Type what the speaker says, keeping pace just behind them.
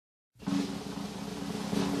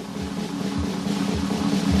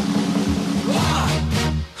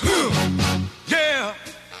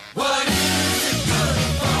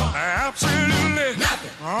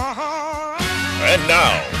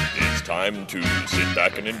time to sit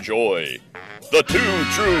back and enjoy the Two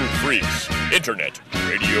True Freaks Internet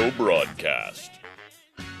Radio Broadcast.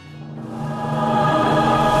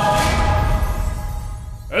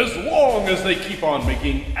 As long as they keep on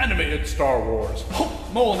making animated Star Wars, Hope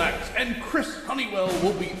Molinax and Chris Honeywell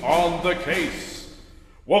will be on the case.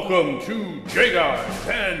 Welcome to J-Guys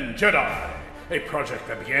and Jedi, a project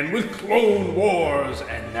that began with Clone Wars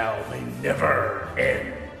and now may never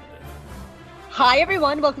end. Hi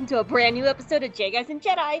everyone, welcome to a brand new episode of J-Guys and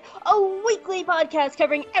Jedi, a weekly podcast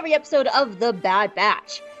covering every episode of The Bad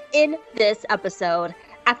Batch. In this episode,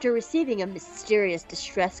 after receiving a mysterious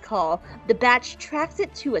distress call, the Batch tracks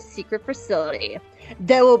it to a secret facility.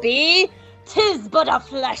 There will be 'tis but a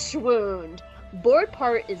flesh wound. Board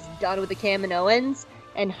Part is done with the Kaminoans,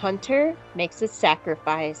 and Hunter makes a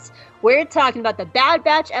sacrifice. We're talking about The Bad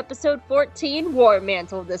Batch episode 14, War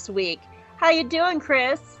Mantle, this week. How you doing,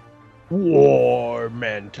 Chris? War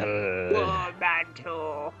Mantle. War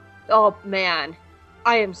Mantle. Oh man,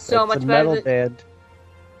 I am so much a better. metal band.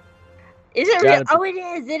 Is it real? Oh, it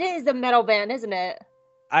is. It is a metal band, isn't it?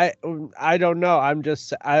 I don't know. I'm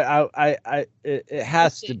just it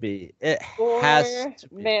has to be. It has to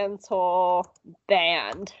be. Mantle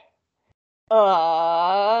band.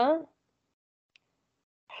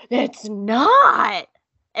 It's not.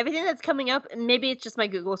 Everything that's coming up, maybe it's just my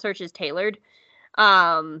Google search is tailored.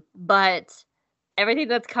 But everything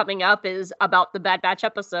that's coming up is about the Bad Batch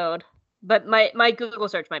episode. But my Google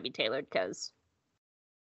search might be tailored because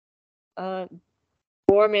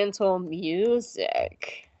War Mantle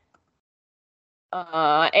music.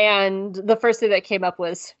 And the first thing that came up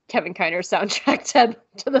was Kevin Kiner's soundtrack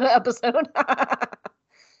to the episode.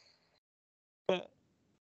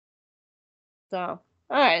 So, all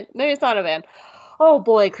right, maybe it's not a band. Oh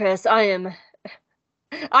boy, Chris, I am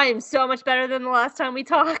so much better than the last time we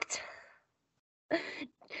talked.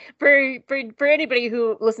 For anybody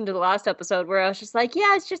who listened to the last episode where I was just like,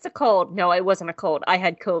 yeah, it's just a cold. No, it wasn't a cold. I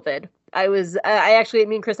had COVID.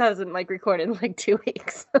 Me and Chris hasn't recorded in 2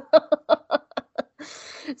 weeks.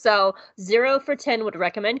 So 0 for 10 would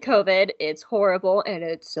recommend COVID. It's horrible and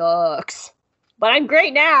it sucks. But I'm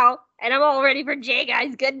great now and I'm all ready for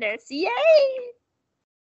J-Guys goodness. Yay!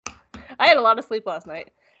 I had a lot of sleep last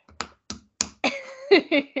night.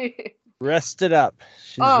 Rested up.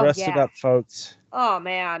 She's rested up, folks. Oh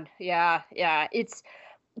man, yeah. It's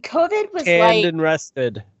COVID was and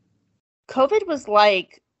rested. COVID was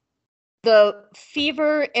like the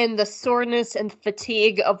fever and the soreness and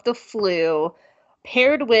fatigue of the flu,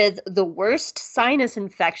 paired with the worst sinus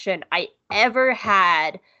infection I ever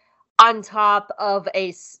had, on top of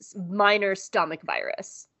a minor stomach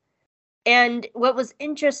virus. And what was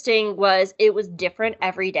interesting was it was different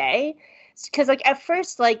every day. Because at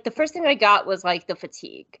first, the first thing I got was the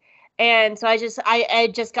fatigue. And so I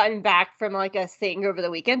had just gotten back from a thing over the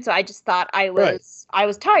weekend. So I just thought I was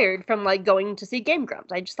tired from going to see Game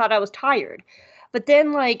Grumps. I just thought I was tired. But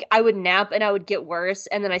then I would nap and I would get worse.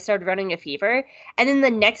 And then I started running a fever. And then the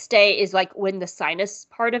next day is when the sinus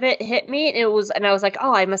part of it hit me. And I was like,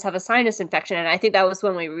 oh, I must have a sinus infection. And I think that was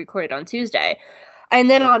when we recorded on Tuesday. And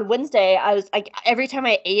then on Wednesday, I was every time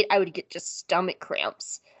I ate, I would get just stomach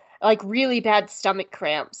cramps. Really bad stomach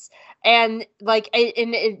cramps. And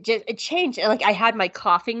it changed. I had my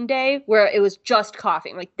coughing day where it was just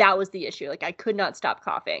coughing. That was the issue. I could not stop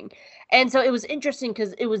coughing. And so it was interesting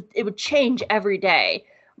because it would change every day.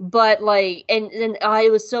 But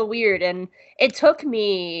it was so weird. And it took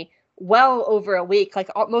me well over a week.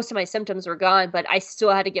 Most of my symptoms were gone, but I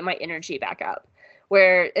still had to get my energy back up.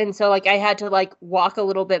 So I had to walk a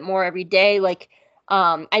little bit more every day.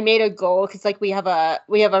 I made a goal because we have a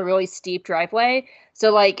really steep driveway.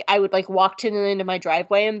 So I would walk to the end of my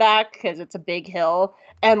driveway and back because it's a big hill.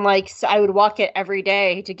 And so I would walk it every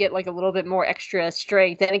day to get a little bit more extra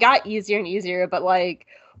strength. And it got easier and easier, but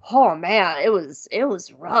oh man, it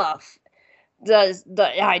was rough.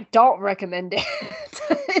 I don't recommend it.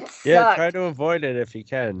 It sucked. Yeah, try to avoid it if you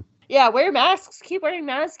can. Yeah, wear masks. Keep wearing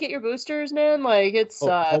masks. Get your boosters, man. It's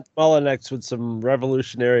Hope Molinax with some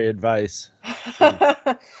revolutionary advice.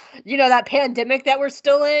 That pandemic that we're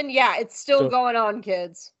still in. Yeah, it's still going on,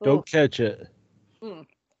 kids. Don't catch it.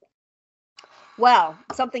 Well,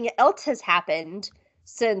 something else has happened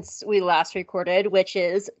since we last recorded, which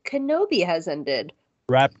is Kenobi has ended.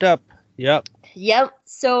 Wrapped up. Yep.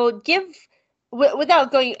 So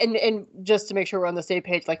without going and just to make sure we're on the same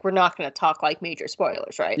page, we're not going to talk major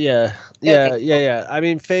spoilers, right? Yeah. I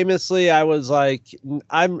mean, famously, I was I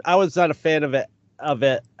was not a fan of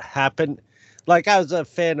it happen. I was a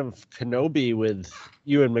fan of Kenobi with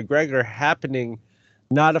Ewan McGregor happening,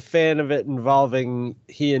 not a fan of it involving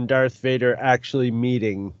he and Darth Vader actually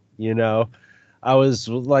meeting you know. I was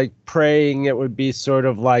like praying it would be sort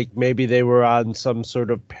of like maybe they were on some sort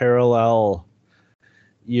of parallel,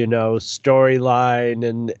 you know, storyline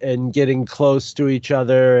and getting close to each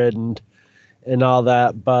other and all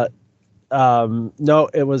that. But no,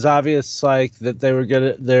 it was obvious like that they were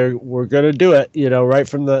gonna do it, you know, right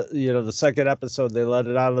from the, you know, the second episode they let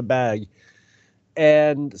it out of the bag.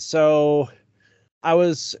 And so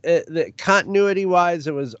continuity wise,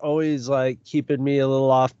 it was always like keeping me a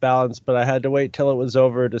little off balance, but I had to wait till it was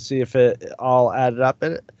over to see if it all added up.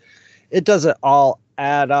 And it doesn't all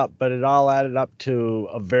add up, but it all added up to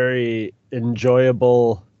a very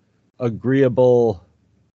enjoyable, agreeable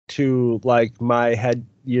to like my head,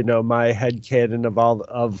 you know, my head canon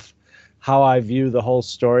of how I view the whole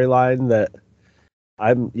storyline. That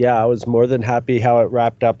I was more than happy how it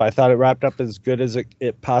wrapped up. I thought it wrapped up as good as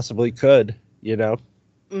it possibly could, you know.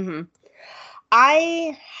 Mm-hmm.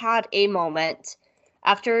 I had a moment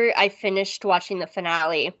after I finished watching the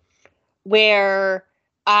finale where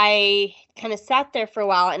I kind of sat there for a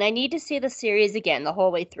while, and I need to see the series again the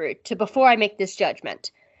whole way through before I make this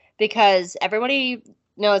judgment, because everybody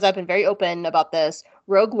knows I've been very open about this.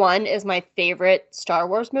 Rogue One is my favorite Star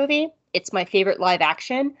Wars movie. It's my favorite live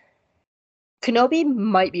action. Kenobi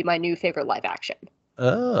might be my new favorite live action.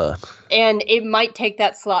 And it might take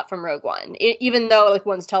that slot from Rogue One, even though like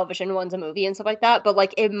one's television, one's a movie and stuff like that. But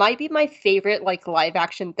like it might be my favorite like live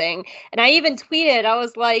action thing. And I even tweeted, I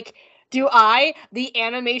was like, do I, the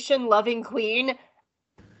animation loving queen,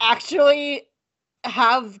 actually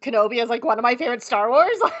have Kenobi as like one of my favorite Star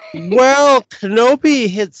Wars? Well, Kenobi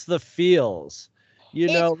hits the feels, you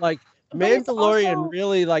know, like Mandalorian also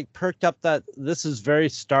really like perked up that this is very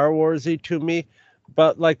Star Warsy to me.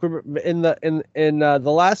 But like in the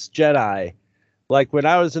Last Jedi, like when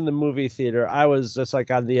I was in the movie theater, I was just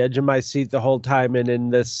like on the edge of my seat the whole time. And in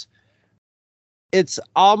this, it's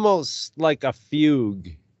almost like a fugue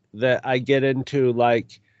that I get into,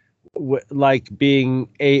 like being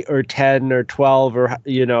 8 or 10 or 12 or,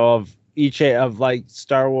 you know, of each of like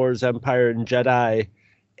Star Wars, Empire and Jedi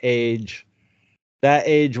age. That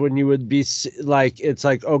age when you would be like, it's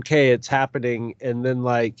like, okay, it's happening. And then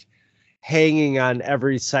like hanging on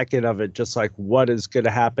every second of it, just like what is going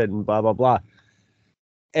to happen, blah, blah, blah.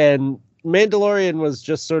 And Mandalorian was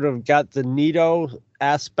just sort of got the neato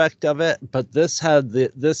aspect of it, but this had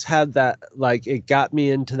that, like, it got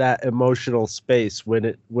me into that emotional space when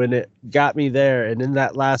it got me there. And in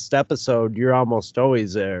that last episode, you're almost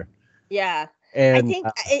always there. Yeah. And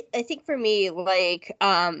I think for me, like,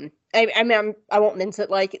 I mean, I won't mince it.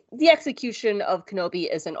 Like, the execution of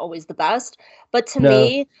Kenobi isn't always the best, but to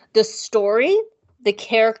me, the story, the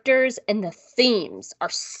characters, and the themes are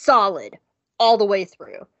solid all the way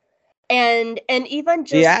through. And even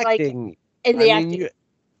just the acting, like in the acting.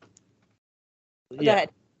 Go ahead.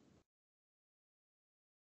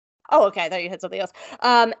 Oh, okay. I thought you had something else.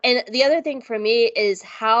 And the other thing for me is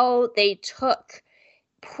how they took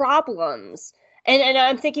problems. And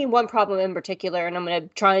I'm thinking one problem in particular, and I'm going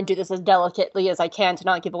to try and do this as delicately as I can to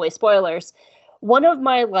not give away spoilers. One of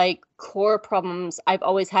my like core problems I've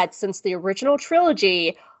always had since the original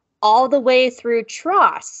trilogy all the way through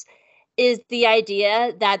TROS is the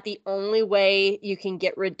idea that the only way you can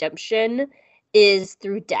get redemption is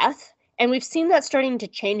through death. And we've seen that starting to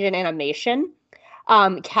change in animation.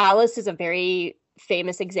 Kallus is a very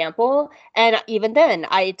famous example. And even then,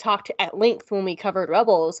 I talked at length when we covered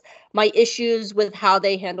Rebels, my issues with how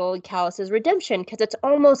they handled Kallus's redemption, because it's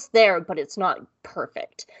almost there, but it's not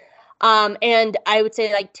perfect. And I would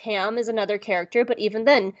say like Tam is another character, but even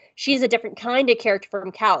then, she's a different kind of character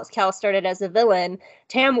from Kallus. Kallus started as a villain.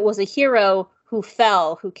 Tam was a hero who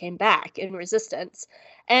fell, who came back in Resistance.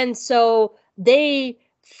 And so they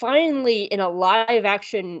finally, in a live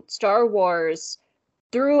action Star Wars,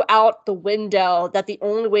 threw out the window that the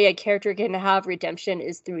only way a character can have redemption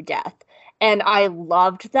is through death. And I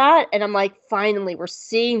loved that. And I'm like, finally, we're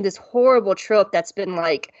seeing this horrible trope that's been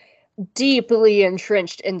like deeply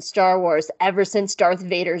entrenched in Star Wars ever since Darth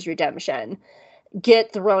Vader's redemption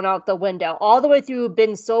get thrown out the window, all the way through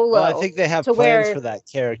Ben Solo. Well, I think they have plans for that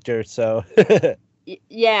character, so...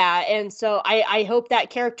 Yeah, and so I hope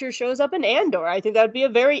that character shows up in Andor. I think that would be a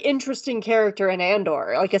very interesting character in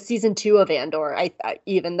Andor, like a season 2 of Andor, I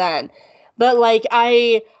even then. But like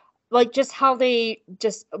I like just how they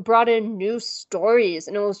just brought in new stories,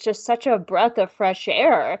 and it was just such a breath of fresh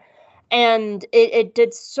air. And it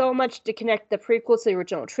did so much to connect the prequels to the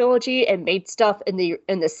original trilogy, and made stuff in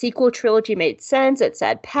the sequel trilogy made sense. It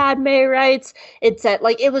said Padme rights. It said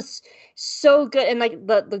like it was so good, and like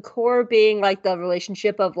the core being like the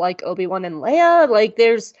relationship of like Obi-Wan and Leia. Like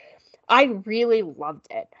I really loved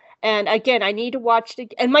it. And again, I need to watch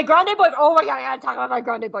it. And my Grande boy. Oh my god, I gotta talk about my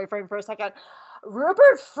Grande boyfriend for a second.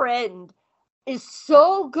 Rupert Friend is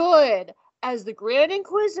so good as the Grand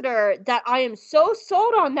Inquisitor that I am so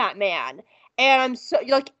sold on that man. And I'm so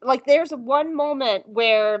like there's one moment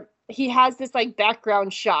where he has this like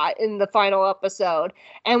background shot in the final episode.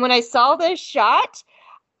 And when I saw this shot,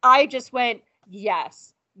 I just went,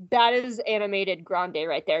 yes, that is animated Grande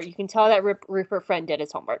right there. You can tell that Rupert Friend did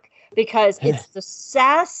his homework because it's the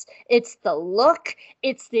sass, it's the look,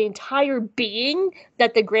 it's the entire being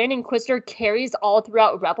that the Grand Inquisitor carries all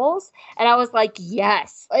throughout Rebels. And I was like,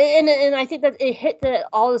 yes. And I think that it hit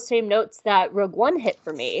all the same notes that Rogue One hit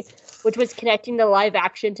for me, which was connecting the live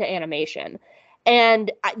action to animation.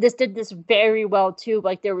 And this did this very well too.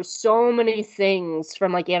 Like there were so many things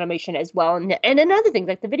from like animation as well, and another thing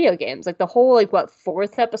like the video games, like the whole like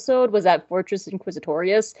fourth episode was that Fortress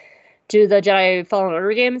Inquisitorius to the Jedi Fallen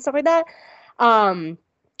Order game and stuff like that.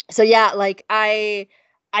 So yeah, like I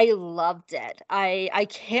loved it.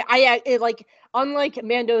 It like unlike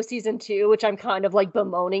Mando season 2, which I'm kind of like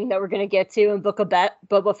bemoaning that we're gonna get to, and Book of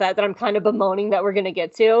Boba Fett that I'm kind of bemoaning that we're gonna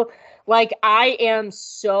get to. Like I am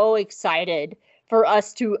so excited for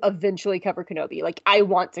us to eventually cover Kenobi. Like, I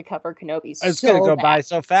want to cover Kenobi so It's going to go bad. by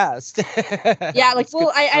so fast. Yeah, like,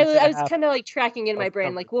 well, I was kind of, like, tracking in my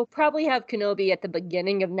brain. Like, we'll probably have Kenobi at the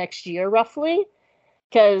beginning of next year, roughly.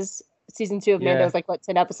 Because season 2 of Mando is, like,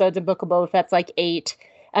 10 episodes, and Book of Boba Fett's, like, 8.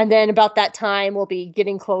 And then about that time, we'll be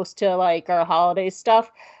getting close to, like, our holiday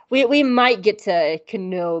stuff. We might get to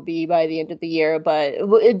Kenobi by the end of the year, but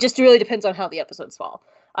it just really depends on how the episodes fall.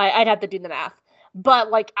 I'd have to do the math.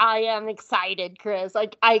 But like I am excited, Chris.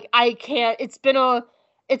 Like I can't. It's been a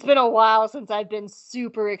while since I've been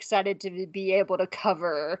super excited to be able to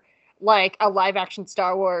cover like a live action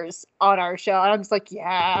Star Wars on our show. And I'm just like,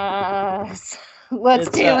 yes, let's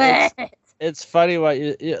do it. It's funny what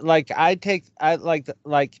you like. I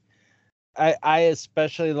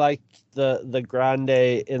especially liked the Grande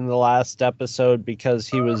in the last episode because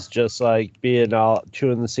he was just like being all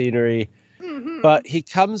chewing the scenery. Mm-hmm. But he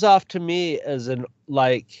comes off to me as an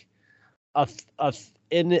like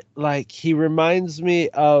he reminds me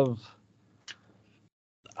of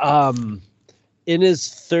in his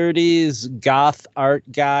 30s goth art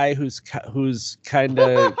guy who's kind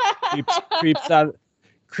of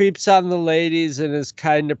creeps on the ladies and is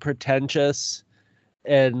kind of pretentious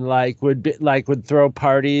and would throw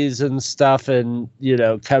parties and stuff and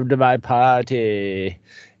come to my party.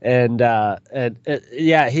 And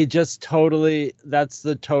he just totally, that's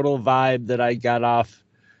the total vibe that I got off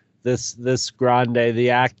this Grande, the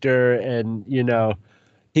actor. And,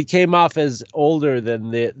 he came off as older than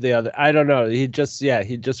the other. I don't know. He just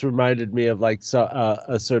reminded me of like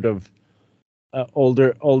a sort of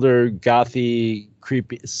older gothy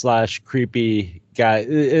creepy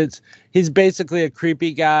guy. He's basically a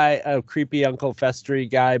creepy guy, a creepy Uncle Festery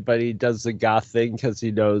guy, but he does the goth thing because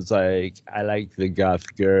he knows like I like the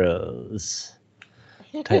goth girls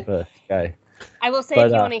type of guy. I will say,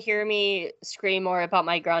 if you want to hear me scream more about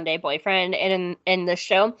my Grande boyfriend in this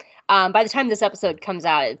show, by the time this episode comes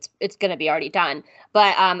out, it's going to be already done.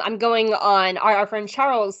 But I'm going on our friend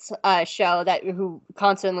Charles' show who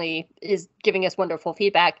constantly is giving us wonderful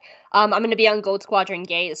feedback. I'm going to be on Gold Squadron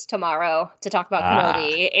Gaze tomorrow to talk about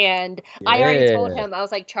Kenobi. And I already told him, I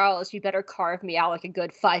was like, Charles, you better carve me out like a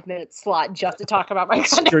good 5-minute slot just to talk about my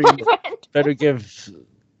Grande boyfriend. Better give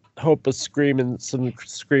Hope some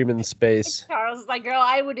screaming space. Charles is like, girl,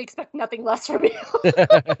 I would expect nothing less from you.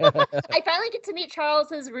 I finally get to meet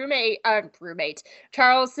Charles's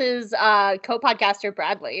Charles's co-podcaster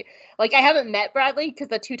Bradley. Like, I haven't met Bradley because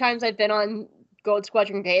the 2 times I've been on Gold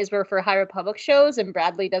Squadron Days were for High Republic shows, and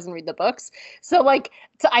Bradley doesn't read the books. So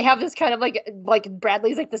I have this kind of like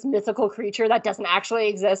Bradley's like this mythical creature that doesn't actually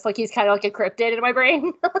exist. Like, he's kind of like a cryptid in my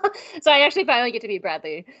brain. So I actually finally get to meet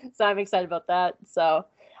Bradley. So I'm excited about that. So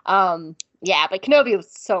yeah, but Kenobi was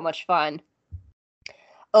so much fun.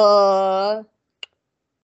 Well,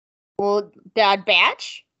 Bad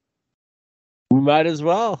Batch? We might as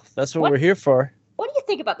well. That's what we're here for. What do you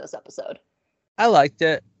think about this episode? I liked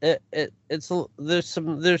it. There's a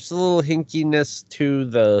little hinkiness to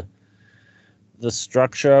the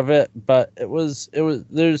structure of it, but there's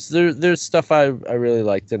stuff I really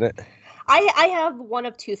liked in it. I have one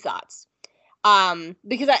of 2 thoughts.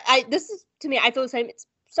 Because this is, to me, I feel the same. It's a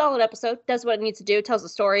solid episode, does what it needs to do, tells the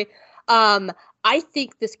story. I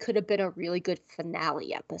think this could have been a really good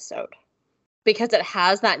finale episode because it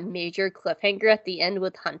has that major cliffhanger at the end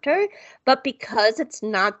with Hunter, but because it's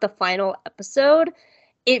not the final episode,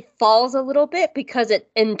 it falls a little bit because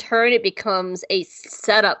in turn it becomes a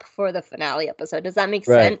setup for the finale episode. Does that make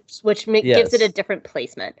sense? Which gives it a different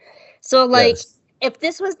placement. So like if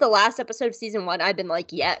this was the last episode of season 1, I'd been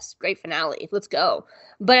like, yes, great finale, let's go.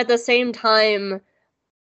 But at the same time,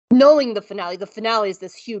 knowing the finale is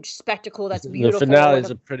this huge spectacle that's beautiful. The finale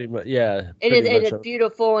is pretty much it's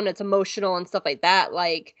beautiful and it's emotional and stuff like that.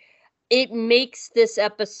 Like it makes this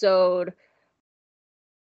episode.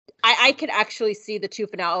 I could actually see the 2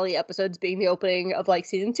 finale episodes being the opening of like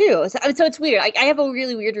season 2. So it's weird. I have a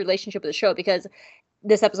really weird relationship with the show because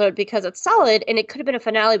it's solid and it could have been a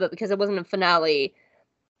finale, but because it wasn't a finale,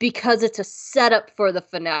 because it's a setup for the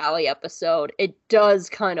finale episode, it does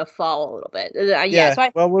kind of fall a little bit.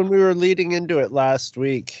 Well, when we were leading into it last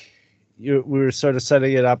week, we were sort of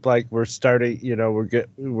setting it up like we're starting.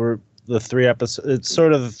 We're the 3 episodes. It's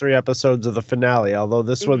sort of the 3 episodes of the finale. Although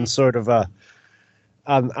this one's sort of a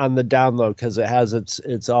on the down low because it has its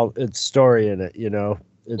story in it.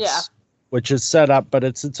 Which is set up, but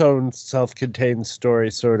it's its own self-contained story,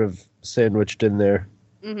 sort of sandwiched in there.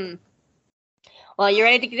 Mm-hmm. Well, you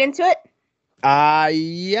ready to get into it? I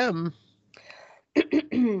am.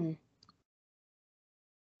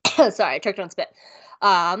 Sorry, I choked on spit.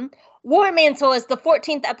 War Mantle is the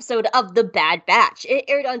 14th episode of The Bad Batch. It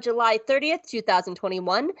aired on July 30th,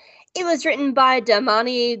 2021. It was written by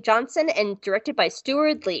Damani Johnson and directed by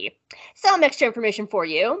Stuart Lee. Some extra information for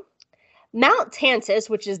you. Mount Tantus,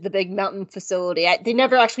 which is the big mountain facility, they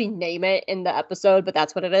never actually name it in the episode, but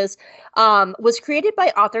that's what it is, was created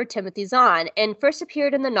by author Timothy Zahn and first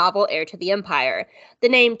appeared in the novel Heir to the Empire. The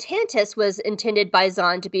name Tantus was intended by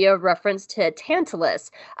Zahn to be a reference to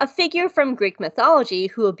Tantalus, a figure from Greek mythology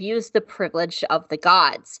who abused the privilege of the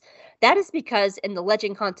gods. That is because in the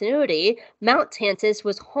legend continuity, Mount Tantus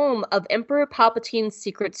was home of Emperor Palpatine's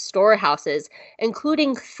secret storehouses,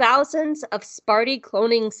 including thousands of Sparty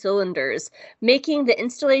cloning cylinders, making the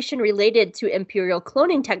installation related to Imperial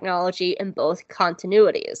cloning technology in both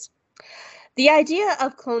continuities. The idea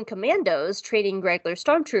of clone commandos training regular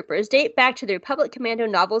stormtroopers date back to the Republic Commando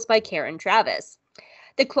novels by Karen Traviss.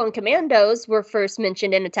 The Clone Commandos were first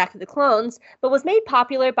mentioned in Attack of the Clones, but was made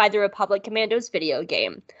popular by the Republic Commandos video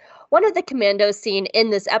game. One of the commandos seen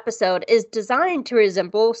in this episode is designed to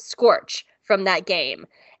resemble Scorch from that game.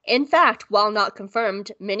 In fact, while not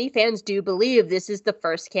confirmed, many fans do believe this is the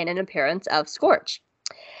first canon appearance of Scorch.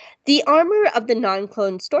 The armor of the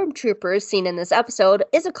non-clone stormtroopers seen in this episode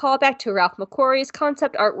is a callback to Ralph McQuarrie's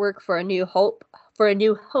concept artwork for A New Hope.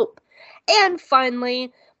 And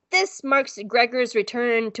finally, this marks Gregor's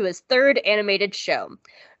return to his 3rd animated show.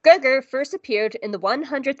 Gregor first appeared in the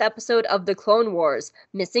 100th episode of The Clone Wars,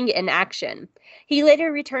 Missing in Action. He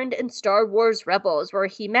later returned in Star Wars Rebels, where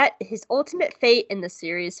he met his ultimate fate in the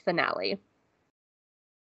series finale.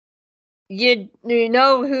 You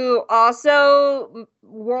know who also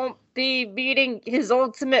won't be meeting his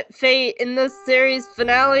ultimate fate in the series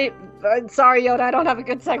finale? Sorry, Yoda, I don't have a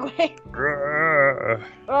good segue.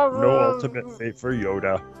 No ultimate fate for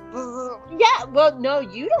Yoda. Yeah, well, no,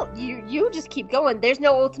 you don't. You just keep going. There's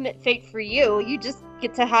no ultimate fate for you. You just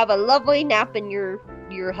get to have a lovely nap in your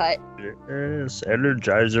hut. Yes,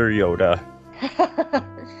 Energizer Yoda.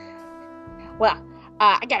 Well,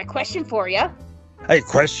 I got a question for you. Hey,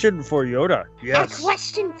 question for Yoda. Yes. A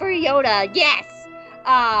question for Yoda. Yes.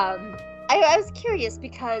 I was curious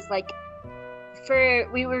because, like,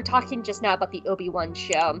 we were talking just now about the Obi-Wan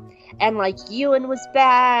show, and like Ewan was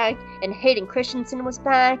back, and Hayden Christensen was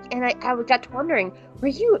back, and I got to wondering, were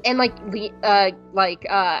you, and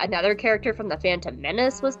another character from the Phantom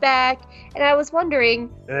Menace was back, and I was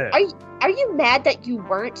wondering, are you mad that you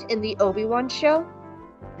weren't in the Obi-Wan show?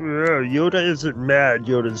 Yoda isn't mad.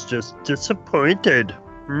 Yoda's just disappointed.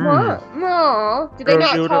 What? No. Did they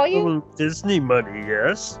not call you? Disney money,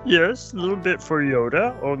 yes. Yes, a little bit for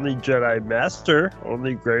Yoda. Only Jedi Master.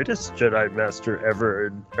 Only greatest Jedi Master ever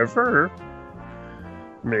and ever.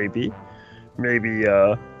 Maybe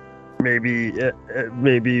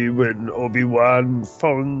when Obi-Wan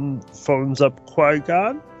phones up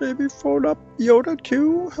Qui-Gon, maybe phone up Yoda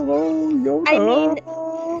too. Hello, Yoda. I mean,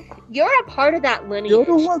 you're a part of that lineage.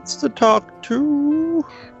 Yoda wants to talk too.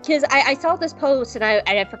 Because I saw this post and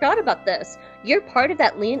I forgot about this. You're part of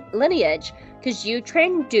that lineage because you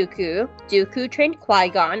trained Dooku, Dooku trained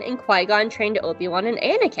Qui-Gon, and Qui-Gon trained Obi-Wan and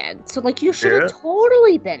Anakin. So, like, you should have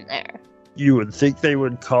totally been there. You would think they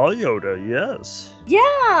would call Yoda, yes. Yeah,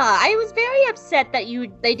 I was very upset that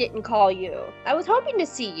they didn't call you. I was hoping to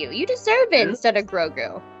see you. You deserve it instead of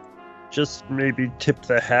Grogu. just maybe tip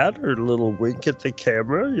the hat or a little wink at the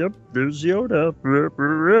camera. Yep, there's Yoda.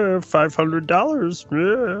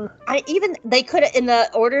 $500. They could have, in the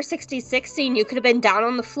Order 66 scene, you could have been down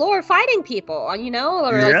on the floor fighting people, or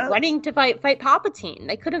like running to fight Palpatine.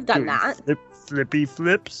 They could have done that. Flippy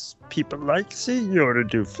flips. People like seeing Yoda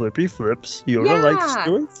do flippy flips. Yoda likes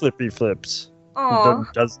doing flippy flips.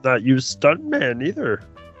 Does not use stuntman either.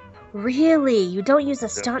 Really? You don't use a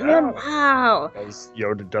stuntman? Wow.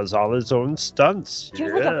 Yoda does all his own stunts.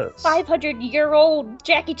 You're like a 500-year-old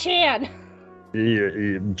Jackie Chan.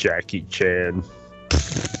 Yeah, Jackie Chan.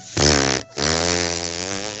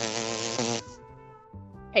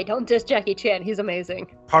 Hey, don't diss Jackie Chan. He's amazing.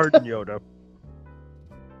 Pardon, Yoda.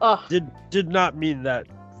 Oh. Did not mean that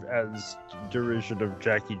as derision of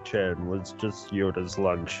Jackie Chan. Was just Yoda's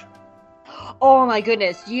lunch. Oh my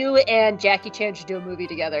goodness, you and Jackie Chan should do a movie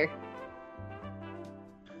together.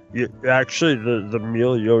 Yeah, actually, the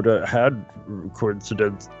meal Yoda had,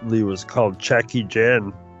 coincidentally, was called Jackie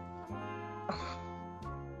Jan.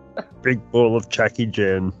 Big bowl of Jackie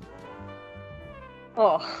Jan.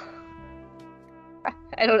 Oh.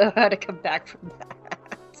 I don't know how to come back from that.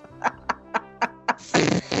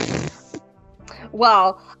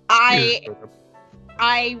 Well, I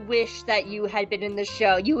wish that you had been in the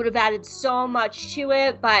show. You would have added so much to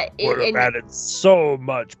it, but would have added so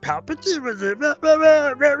much. Palpatine was it. Blah, blah,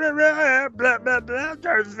 blah, blah, blah, blah, blah, blah, blah,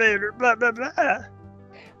 Darth Vader, blah, blah, blah.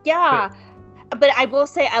 Yeah, but I will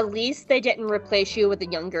say at least they didn't replace you with a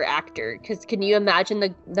younger actor. Because can you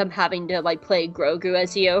imagine them having to like play Grogu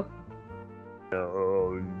as you?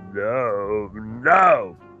 No.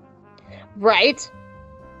 Right.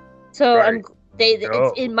 So right.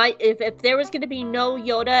 If there was going to be no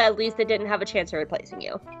Yoda, at least they didn't have a chance of replacing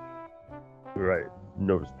you. Right.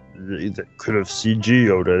 No, they could have CG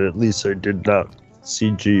Yoda. At least I did not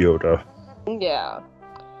CG Yoda. Yeah.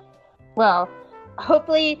 Well,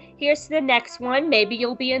 hopefully, here's to the next one. Maybe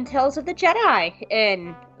you'll be in Tales of the Jedi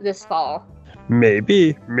in this fall.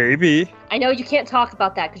 Maybe. I know you can't talk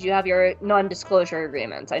about that because you have your non-disclosure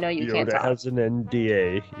agreements. I know you can't talk. Yoda has an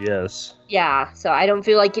NDA, yes. Yeah, so I don't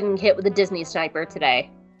feel like getting hit with a Disney sniper today.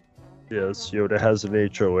 Yes, Yoda has an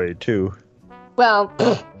HOA too. Well,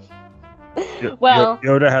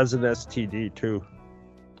 Yoda has an STD too.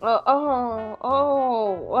 Well,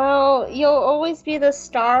 you'll always be the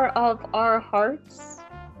star of our hearts.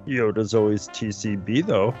 Yoda's always TCB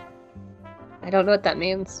though. I don't know what that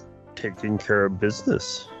means. Taking care of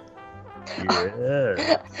business.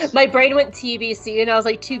 Yeah. My brain went TBC and I was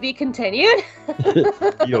like, to be continued?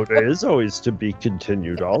 Yoda is always to be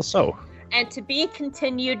continued also. And to be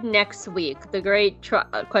continued next week. The great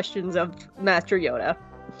questions of Master Yoda.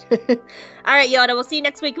 Alright, Yoda, we'll see you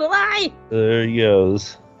next week. Bye! There he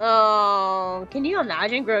goes. Oh, can you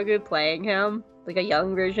imagine Grogu playing him? Like a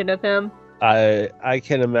young version of him? I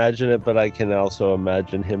can imagine it, but I can also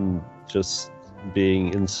imagine him just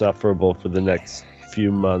being insufferable for the next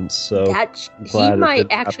few months. So he might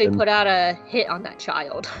actually put out a hit on that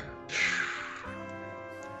child.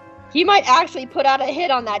 He might actually put out a hit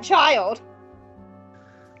on that child.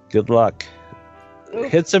 Good luck.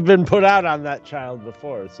 Hits have been put out on that child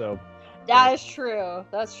before, so. That is true.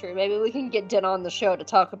 That's true. Maybe we can get Din on the show to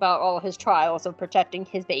talk about all his trials of protecting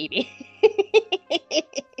his baby.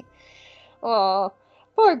 Oh,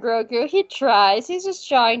 poor Grogu. He tries. He's just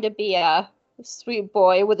trying to be a sweet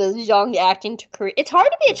boy with his young acting career. It's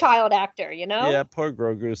hard to be a child actor, you know? Yeah, poor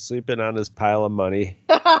Grogu sleeping on his pile of money.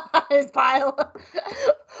 His pile.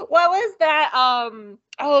 What was that?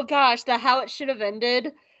 Oh gosh, the How It Should Have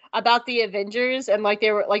Ended about the Avengers, and like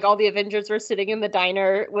they were like all the Avengers were sitting in the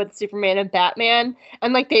diner with Superman and Batman,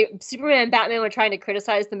 and like Superman and Batman were trying to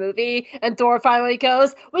criticize the movie, and Thor finally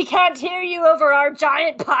goes, "We can't hear you over our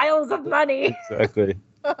giant piles of money." Exactly.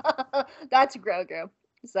 That's Grogu.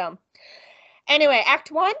 So. Anyway,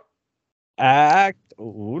 Act 1? Act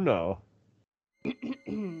Uno.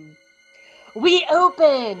 We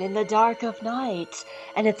open in the dark of night,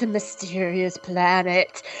 and it's a mysterious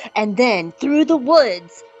planet. And then, through the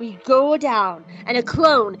woods, we go down, and a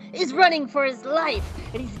clone is running for his life,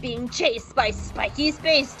 and he's being chased by spiky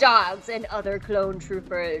space dogs and other clone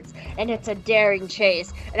troopers. And it's a daring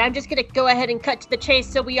chase. And I'm just gonna go ahead and cut to the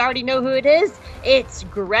chase so we already know who it is. It's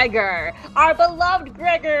Gregor, our beloved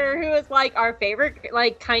Gregor, who is like our favorite,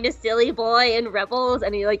 like kind of silly boy in Rebels,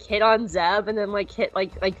 and he like hit on Zeb, and then like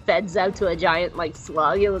fed Zeb to a giant like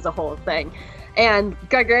slug. It was a whole thing. And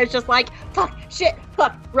Gregor is just like, fuck, shit,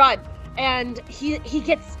 fuck, run. And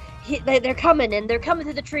they're coming, and they're coming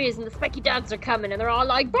through the trees, and the spiky dogs are coming, and they're all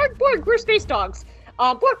like, bark, bark, we're space dogs.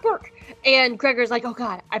 Bark, bark. And Gregor's like, oh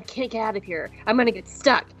god, I can't get out of here. I'm gonna get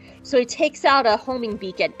stuck. So he takes out a homing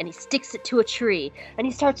beacon and he sticks it to a tree. And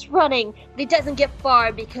he starts running, but he doesn't get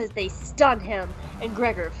far because they stun him. And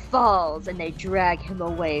Gregor falls and they drag him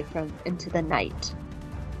away into the night.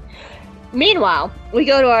 Meanwhile, we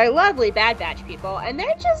go to our lovely Bad Batch people, and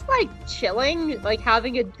they're just, like, chilling, like,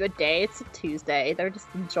 having a good day. It's a Tuesday. They're just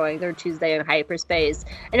enjoying their Tuesday in hyperspace.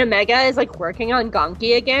 And Omega is, like, working on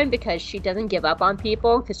Gonki again because she doesn't give up on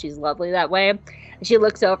people because she's lovely that way. And she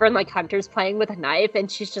looks over and, like, Hunter's playing with a knife, and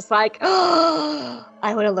she's just like, oh,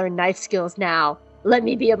 I want to learn knife skills now. Let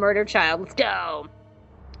me be a murder child. Let's go.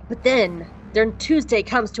 But then, their Tuesday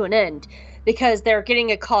comes to an end. Because they're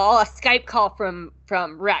getting a Skype call from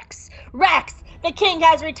Rex. Rex, the king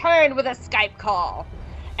has returned with a Skype call.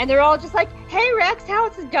 And they're all just like, hey Rex,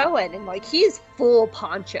 how's it going? And like, he's full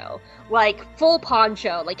poncho. Like,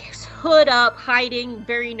 his hood up, hiding,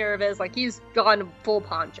 very nervous. Like, he's gone full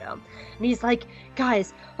poncho. And he's like,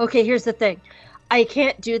 guys, okay, here's the thing. I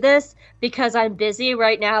can't do this because I'm busy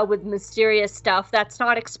right now with mysterious stuff that's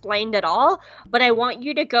not explained at all. But I want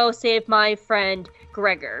you to go save my friend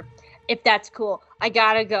Gregor. If that's cool, I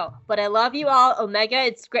gotta go. But I love you all. Omega,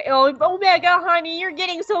 it's great. Oh, Omega, honey, you're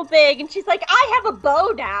getting so big. And she's like, I have a bow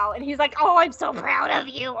now. And he's like, oh, I'm so proud of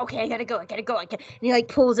you. Okay, I gotta go. And he, like,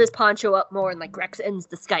 pulls his poncho up more, and, like, Rex ends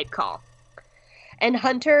the Skype call. And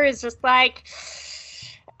Hunter is just like,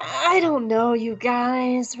 I don't know, you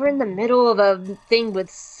guys. We're in the middle of a thing with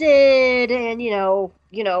Sid, and, you know,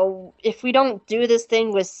 if we don't do this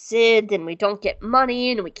thing with Sid, then we don't get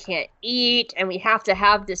money, and we can't eat, and we have to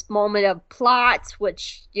have this moment of plot,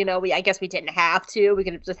 which, I guess we didn't have to. We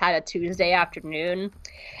could have just had a Tuesday afternoon.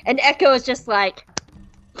 And Echo is just like,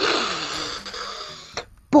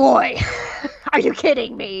 boy, are you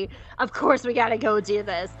kidding me? Of course we gotta go do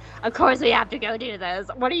this. Of course we have to go do this.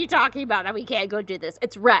 What are you talking about that we can't go do this?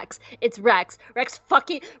 It's Rex. Rex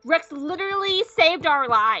literally saved our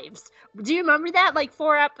lives. Do you remember that? Like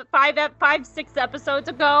 6 episodes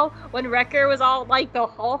ago when Wrecker was all like the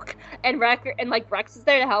Hulk and Rex is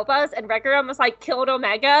there to help us and Wrecker almost like killed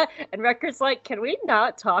Omega and Wrecker's like, can we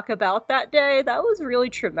not talk about that day? That was really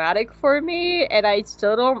traumatic for me and I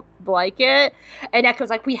still don't like it. And Echo's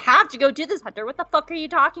like, we have to go do this, Hunter. What the fuck are you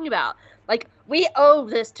talking about? Like, we owe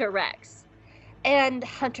this to Rex. And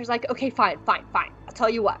Hunter's like, okay, fine. I'll tell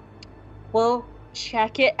you what. We'll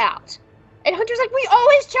check it out. And Hunter's like, we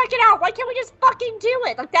always check it out. Why can't we just fucking do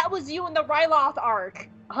it? Like, that was you in the Ryloth arc,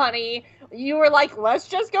 honey. You were like, let's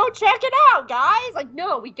just go check it out, guys. Like,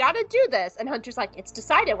 no, we gotta do this. And Hunter's like, it's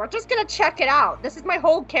decided. We're just gonna check it out. This is my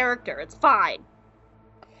whole character. It's fine.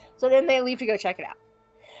 So then they leave to go check it out.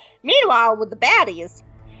 Meanwhile, with the baddies,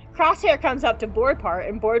 Crosshair comes up to Boardpart,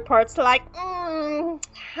 and Boardpart's like,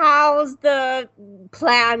 how's the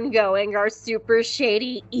plan going? Our super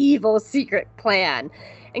shady, evil secret plan.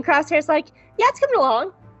 And Crosshair's like, yeah, it's coming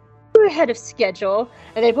along. We're ahead of schedule.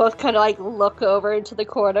 And they both kind of like look over into the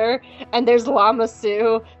corner, and there's Lama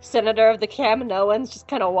Su, Senator of the Kaminoans, just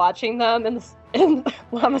kind of watching them, and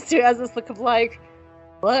Lama Su has this look of like,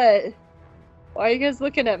 what? Why are you guys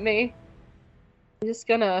looking at me? I'm just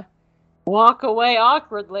gonna walk away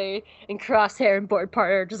awkwardly, and Crosshair and Boardpart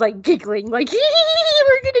are just like giggling, like,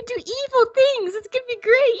 we're gonna do evil things, it's gonna be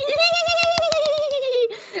great.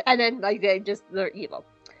 And then like they're evil.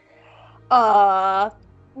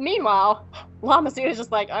 Meanwhile, Lama Su is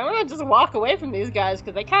just like, I wanna just walk away from these guys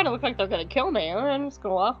because they kind of look like they're gonna kill me. I'm just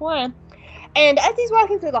gonna walk away. And as he's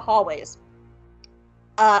walking through the hallways,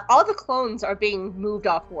 all the clones are being moved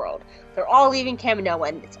off world. They're all leaving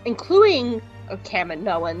Kaminoan, including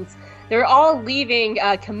Kaminoans. They're all leaving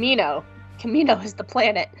Kamino. Kamino is the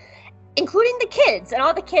planet, including the kids. And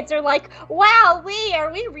all the kids are like, wow,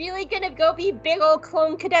 are we really gonna go be big old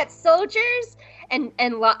clone cadet soldiers? And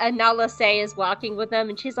Nala Se is walking with them,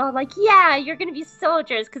 and she's all like, yeah, you're gonna be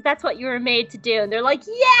soldiers because that's what you were made to do. And they're like,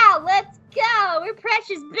 yeah, let's go, we're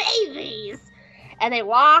precious babies. And they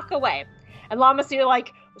walk away. And Lama Su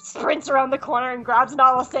like sprints around the corner and grabs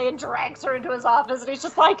Nala Se and drags her into his office, and he's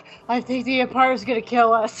just like, I think the Empire's gonna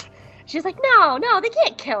kill us. She's like, no, they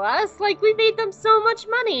can't kill us. Like, we made them so much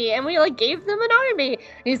money, and we, like, gave them an army.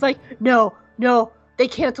 And he's like, no, they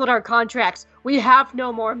canceled our contracts. We have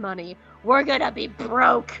no more money. We're gonna be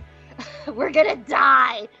broke. We're gonna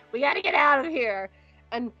die. We gotta get out of here.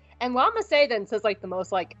 And Lama Se then says, like, the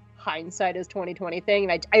most, like, hindsight is 2020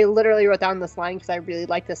 thing, and I literally wrote down this line because I really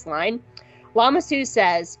like this line. Lama Su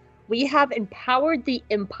says, we have empowered the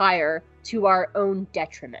Empire to our own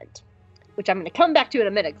detriment. Which I'm going to come back to in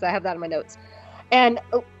a minute because I have that in my notes. And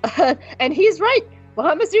he's right.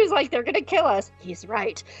 Well, Hamasu's like, they're gonna kill us. He's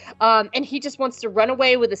right. And he just wants to run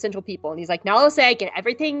away with the Central People. And he's like, Nala-se, get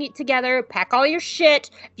everything together, pack all your shit.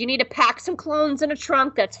 If you need to pack some clones in a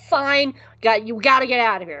trunk, that's fine. You gotta get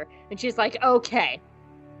out of here. And she's like, okay.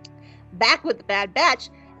 Back with the Bad Batch,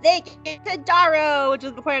 they get to Daro, which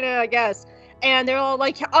is the planet, I guess. And they're all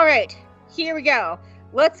like, all right, here we go.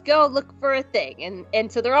 Let's go look for a thing.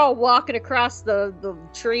 And so they're all walking across the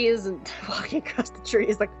trees and they're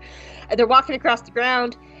walking across the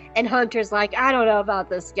ground. And Hunter's like, I don't know about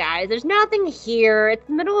this, guy. There's nothing here. It's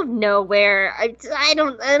the middle of nowhere. I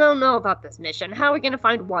don't know about this mission. How are we gonna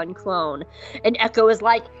find one clone? And Echo is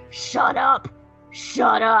like, shut up.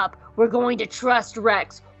 We're going to trust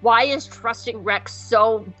Rex. Why is trusting Rex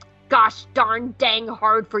so gosh darn dang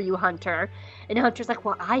hard for you, Hunter? And Hunter's like,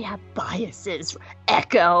 well, I have biases,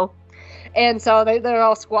 Echo. And so they're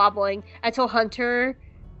all squabbling until Hunter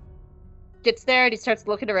gets there and he starts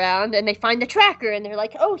looking around and they find the tracker and they're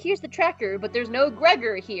like, oh, here's the tracker, but there's no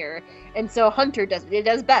Gregor here. And so Hunter does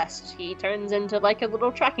best. He turns into like a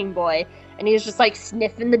little tracking boy and he's just like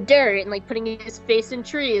sniffing the dirt and like putting his face in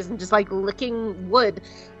trees and just like licking wood.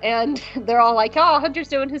 And they're all like, oh, Hunter's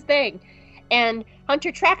doing his thing. And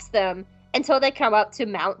Hunter tracks them until they come up to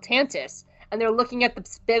Mount Tantus. And they're looking at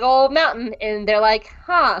this big old mountain, and they're like,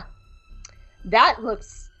 huh, that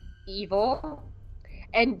looks evil.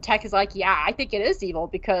 And Tech is like, yeah, I think it is evil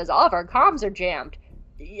because all of our comms are jammed.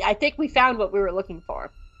 I think we found what we were looking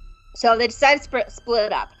for. So they decide to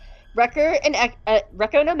split up. Wrecker and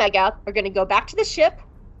Omega are going to go back to the ship,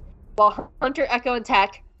 while Hunter, Echo, and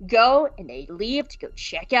Tech go, and they leave to go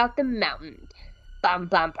check out the mountain. Bum,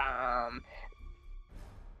 bum, bum.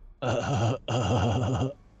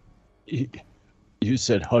 You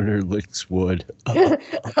said Hunter licks wood. I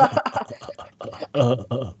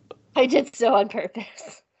did so on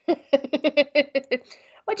purpose. What'd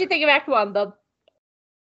you think of Act 1, Bub?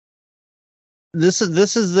 This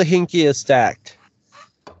is the hinkiest act.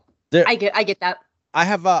 I get that. I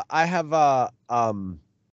have a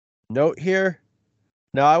note here.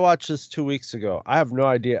 Now I watched this 2 weeks ago. I have no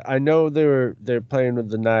idea. I know they're playing with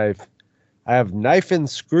the knife. I have knife and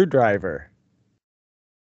screwdriver.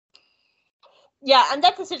 Yeah, and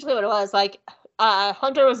that's essentially what it was. Like,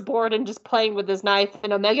 Hunter was bored and just playing with his knife,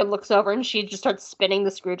 and Omega looks over and she just starts spinning the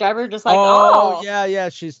screwdriver, just like, oh. Yeah,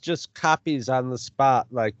 she's just copies on the spot,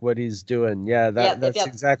 like what he's doing. Yeah, that's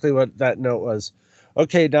exactly what that note was.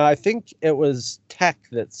 Okay, now I think it was Tech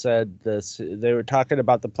that said this. They were talking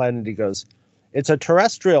about the planet. He goes, it's a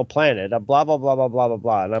terrestrial planet, a blah, blah, blah, blah, blah, blah,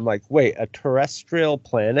 blah. And I'm like, wait, a terrestrial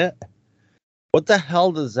planet? What the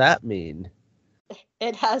hell does that mean?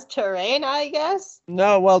 It has terrain, I guess?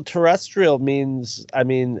 No, well, terrestrial means,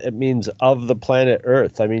 it means of the planet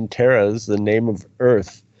Earth. I mean, Terra is the name of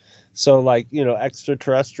Earth. So, like,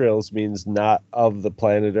 extraterrestrials means not of the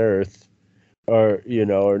planet Earth or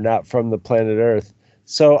not from the planet Earth.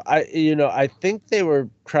 So, I think they were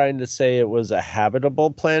trying to say it was a habitable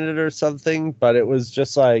planet or something, but it was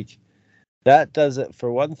just like, that doesn't,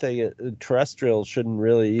 for one thing, terrestrial shouldn't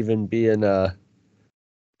really even be in their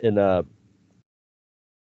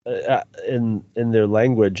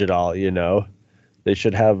language at all. They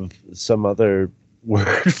should have some other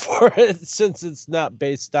word for it, since it's not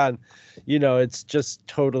based on, it's just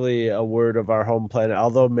totally a word of our home planet,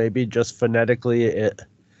 although maybe just phonetically it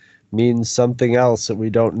means something else that we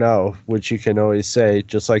don't know, which you can always say,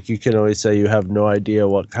 just like you can always say you have no idea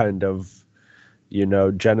what kind of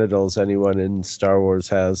genitals anyone in Star Wars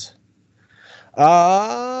has.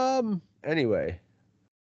 Anyway,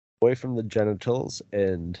 away from the genitals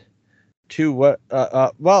and to what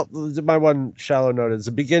well, my one shallow note is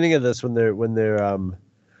the beginning of this when they're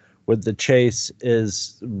with the chase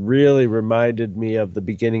is really reminded me of the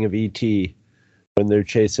beginning of E.T. when they're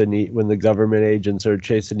when the government agents are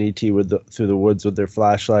chasing E.T. through the woods with their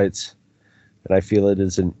flashlights, and I feel it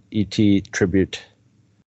is an E.T. tribute.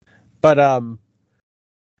 But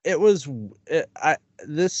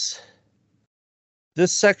this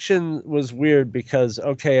section was weird because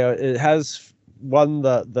it has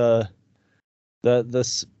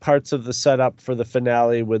the parts of the setup for the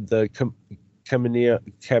finale with the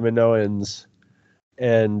Kaminoans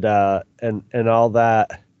and all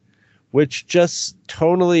that, which just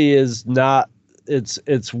tonally is not.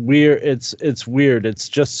 It's weird. It's weird. It's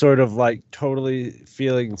just sort of like totally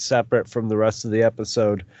feeling separate from the rest of the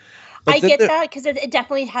episode. But I get that because it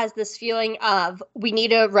definitely has this feeling of we need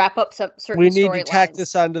to wrap up some certain. We need to tack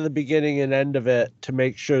this onto the beginning and end of it to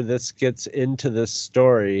make sure this gets into this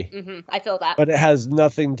story. Mm-hmm. I feel that, but it has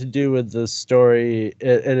nothing to do with the story,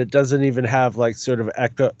 and it doesn't even have like sort of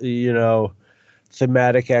echo,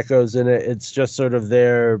 thematic echoes in it. It's just sort of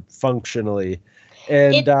there functionally,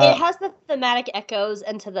 And it has the thematic echoes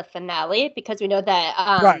into the finale because we know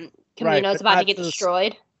that Camino's about to get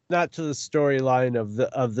destroyed. Not to the storyline of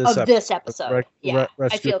this episode. Yeah,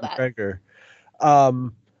 I feel that. Gregor.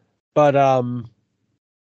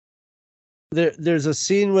 There's a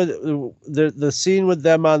scene with the scene with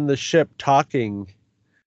them on the ship talking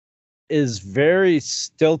is very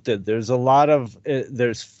stilted. There's a lot of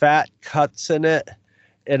there's fat cuts in it,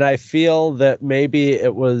 and I feel that maybe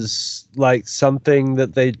it was like something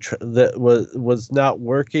that that was not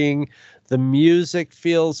working. The music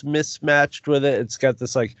feels mismatched with it. It's got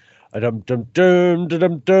this like dum dum dum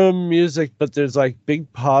dum dum music, but there's like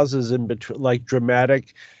big pauses in between, like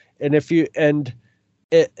dramatic. And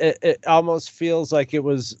it almost feels like it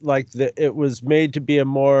was made to be a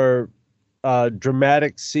more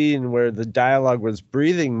dramatic scene where the dialogue was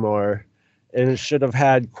breathing more, and it should have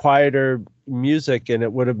had quieter music, and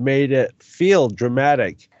it would have made it feel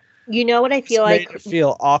dramatic. You know what I feel like? Made it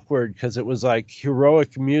feel awkward because it was like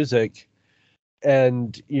heroic music,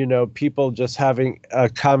 and people just having a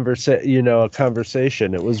conversation.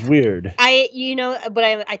 It was weird. But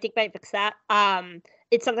I think might fix that.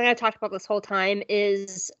 It's something I've talked about this whole time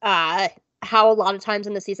is how a lot of times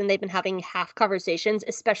in the season they've been having half conversations,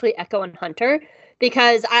 especially Echo and Hunter,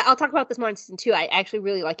 because I'll talk about this more in season 2. I actually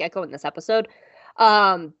really like Echo in this episode.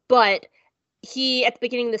 But he, at the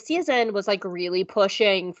beginning of the season, was like really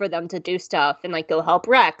pushing for them to do stuff and like go help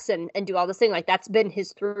Rex and do all this thing. Like that's been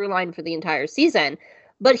his through line for the entire season.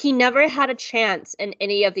 But he never had a chance in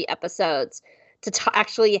any of the episodes to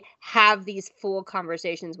actually have these full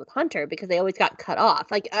conversations with Hunter because they always got cut off.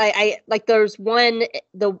 Like I there's one,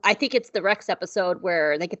 I think it's the Rex episode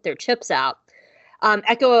where they get their chips out.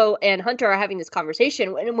 Echo and Hunter are having this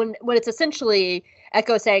conversation when it's essentially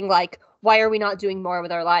Echo saying like, why are we not doing more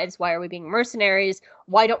with our lives? Why are we being mercenaries?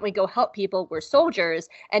 Why don't we go help people? We're soldiers.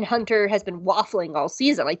 And Hunter has been waffling all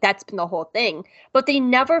season. Like that's been the whole thing. But they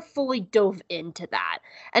never fully dove into that.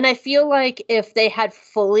 And I feel like if they had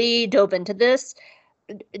fully dove into this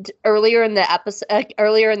earlier in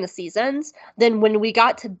the seasons, then when we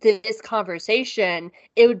got to this conversation,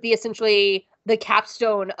 it would be essentially the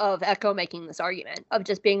capstone of Echo making this argument of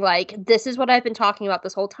just being like, this is what I've been talking about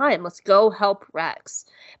this whole time. Let's go help Rex.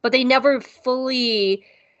 But they never fully,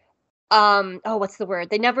 what's the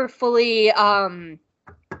word? They never fully,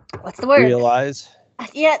 what's the word? Realize.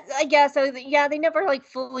 Yeah, I guess. Yeah, they never like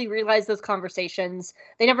fully realized those conversations.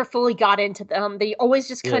 They never fully got into them. They always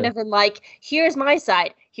just kind of been like, here's my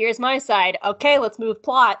side. Here's my side. Okay, let's move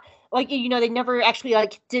plot. Like, they never actually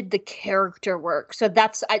like did the character work. So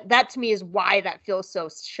that to me is why that feels so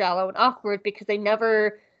shallow and awkward, because they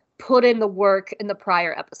never put in the work in the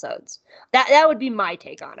prior episodes. That would be my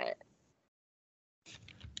take on it.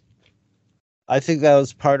 I think that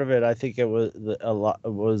was part of it. I think it was a lot.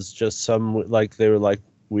 It was just some like they were like,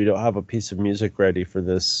 we don't have a piece of music ready for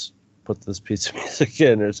this. Put this piece of music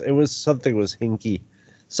in. It was something was hinky.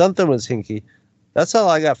 Something was hinky. That's all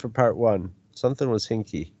I got for part 1. Something was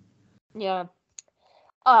hinky. Yeah.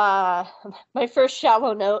 My first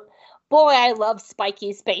shallow note. Boy, I love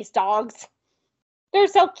spiky space dogs. They're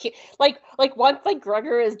so cute. Like once like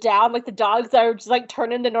Gregor is down, like the dogs are just like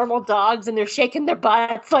turning into normal dogs and they're shaking their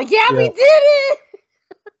butts. Like, yeah. We did it.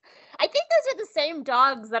 I think those are the same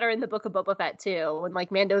dogs that are in the Book of Boba Fett too. When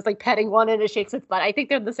like Mando's like petting one and it shakes its butt. I think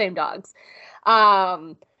they're the same dogs.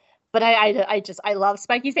 But I love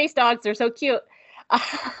spiky space dogs. They're so cute.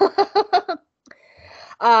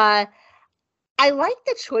 I like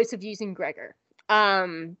the choice of using Gregor,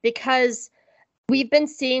 because we've been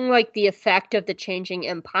seeing like the effect of the changing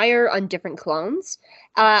empire on different clones,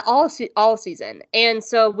 all season, and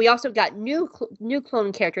so we also got new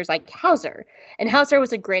clone characters like Hauser, and Hauser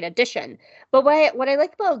was a great addition. But what I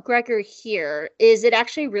like about Gregor here is it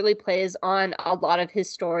actually really plays on a lot of his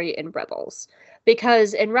story in Rebels,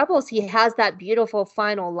 because in Rebels he has that beautiful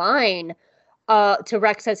final line to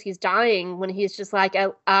Rex as he's dying, when he's just like,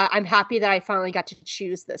 I'm happy that I finally got to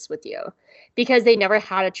choose this with you, because they never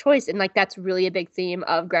had a choice. And like, that's really a big theme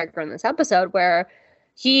of Gregor in this episode, where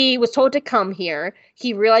he was told to come here.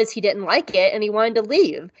 He realized he didn't like it and he wanted to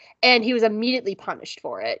leave, and he was immediately punished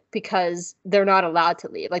for it because they're not allowed to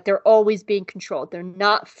leave. Like, they're always being controlled. They're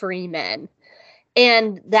not free men.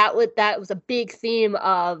 And that was a big theme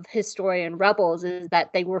of his story in Rebels, is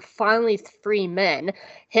that they were finally free men.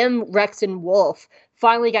 Him, Rex, and Wolf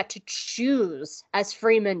finally got to choose as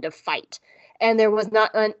free men to fight. And there was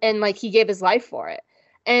not, and like he gave his life for it.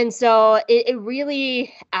 And so it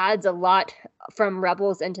really adds a lot from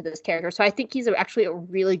Rebels into this character. So I think he's actually a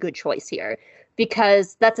really good choice here,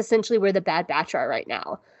 because that's essentially where the Bad Batch are right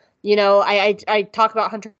now. I talk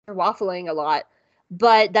about Hunter waffling a lot,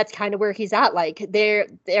 but that's kind of where he's at. Like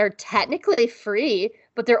they're technically free,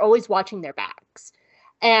 but they're always watching their backs.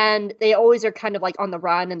 And they always are kind of like on the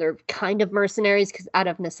run, and they're kind of mercenaries because out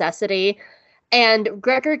of necessity. And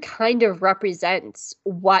Gregor kind of represents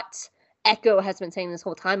what Echo has been saying this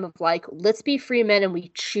whole time of like, let's be free men and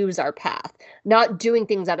we choose our path, not doing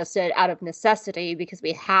things out of necessity because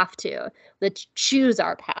we have to. Let's choose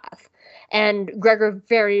our path. And Gregor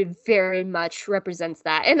very, very much represents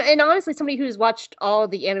that. And honestly, somebody who's watched all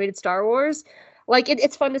the animated Star Wars, like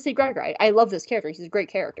it's fun to see Gregor. I love this character. He's a great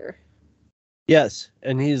character. Yes,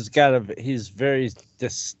 and he's very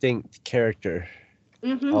distinct character.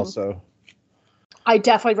 Mm-hmm. Also, I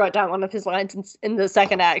definitely wrote down one of his lines in the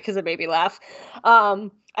second act because it made me laugh. I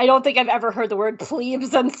don't think I've ever heard the word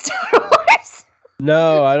plebes in Star Wars.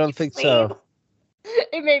 No, I don't think so.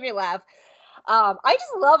 It made me laugh. I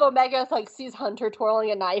just love Omega like sees Hunter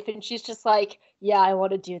twirling a knife and she's just like, yeah, I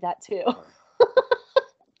want to do that too.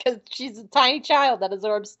 Because she's a tiny child that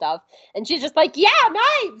absorbs stuff. And she's just like, yeah,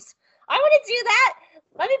 knives! I want to do that!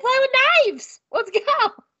 Let me play with knives! Let's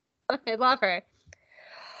go! I love her.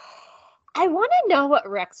 I want to know what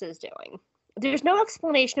Rex is doing. There's no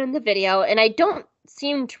explanation in the video, and I don't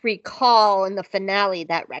seem to recall in the finale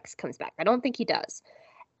that Rex comes back. I don't think he does.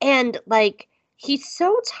 And, like, he's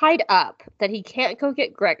so tied up that he can't go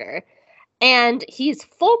get Gregor. And he's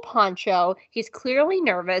full poncho. He's clearly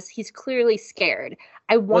nervous. He's clearly scared.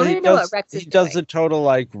 I want to know what Rex is doing. He does the total,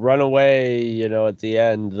 like, runaway, at the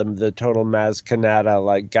end. The total Maz Kanata,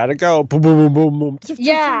 like, gotta go. Boom, boom, boom, boom, boom.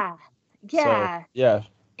 Yeah. Yeah. So, yeah.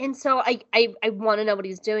 And so I want to know what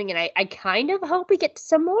he's doing, and I kind of hope we get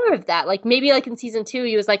some more of that. Like, maybe, like, in season 2,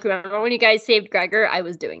 he was like, remember when you guys saved Gregor? I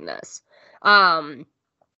was doing this. But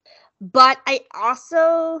I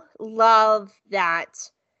also love that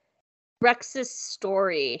Rex's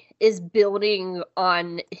story is building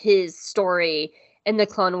on his story in the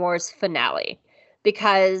Clone Wars finale.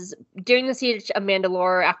 Because during the siege of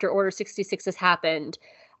Mandalore, after Order 66 has happened,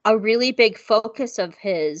 a really big focus of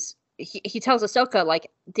his, he tells Ahsoka,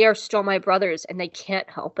 like, they're still my brothers and they can't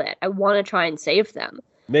help it. I want to try and save them.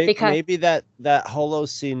 Maybe that holo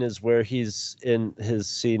scene is where he's in his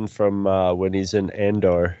scene from when he's in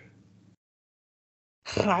Andor.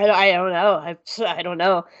 I don't know. I don't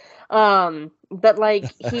know. But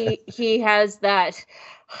like he has that.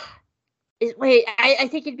 Wait, I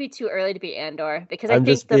think it'd be too early to be Andor because I'm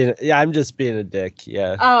just being a dick.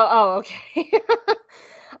 Yeah. Oh, okay.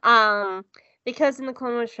 Because in the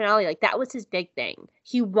Clone Wars finale, like that was his big thing.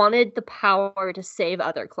 He wanted the power to save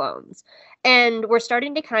other clones, and we're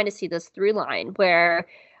starting to kind of see this through line where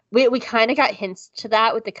we kind of got hints to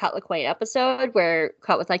that with the Cut Lawquane episode where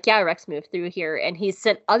Cut was like, yeah, Rex moved through here and he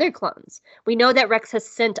sent other clones. We know that Rex has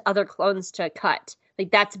sent other clones to Cut.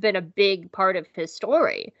 Like that's been a big part of his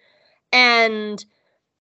story. And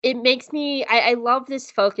it makes me, I love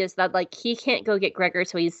this focus that like he can't go get Gregor,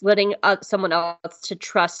 so he's letting someone else to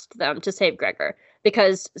trust them to save Gregor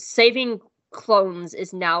because saving clones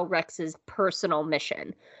is now Rex's personal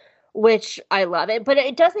mission, which I love it. But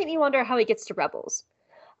it does make me wonder how he gets to Rebels.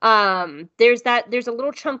 There's a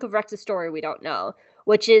little chunk of Rex's story we don't know,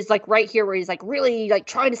 which is like right here where he's like really like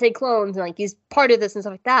trying to save clones and like he's part of this and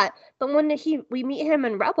stuff like that. But when we meet him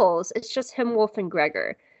in Rebels, it's just him, Wolf, and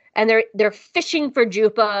Gregor. And they're fishing for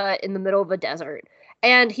Jupa in the middle of a desert.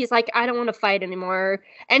 And he's like, I don't want to fight anymore.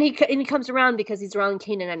 And he comes around because he's around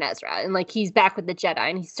Kanan and Ezra. And like he's back with the Jedi.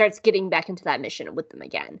 And he starts getting back into that mission with them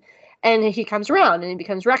again. And he comes around and he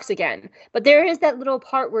becomes Rex again. But there is that little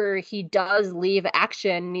part where he does leave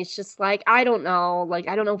action. And he's just like, I don't know. Like,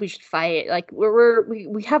 I don't know if we should fight. Like,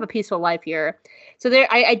 we have a peaceful life here. So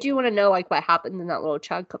I do want to know like what happened in that little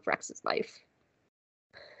chunk of Rex's life.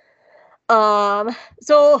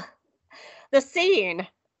 So the scene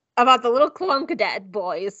about the little clone cadet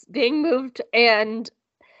boys being moved, and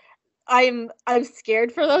I'm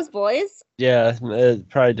scared for those boys. Yeah, it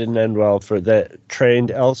probably didn't end well for that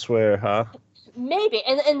trained elsewhere, huh? Maybe.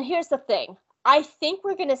 And here's the thing. I think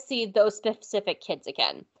we're gonna see those specific kids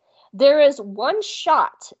again. There is one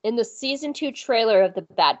shot in the season 2 trailer of the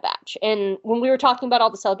Bad Batch, and when we were talking about all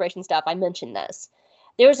the celebration stuff, I mentioned this.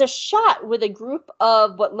 There's a shot with a group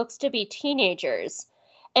of what looks to be teenagers,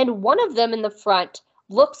 and one of them in the front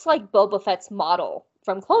looks like Boba Fett's model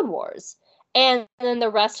from Clone Wars. And then the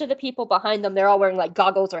rest of the people behind them, they're all wearing like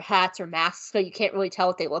goggles or hats or masks, so you can't really tell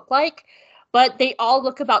what they look like. But they all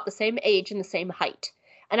look about the same age and the same height.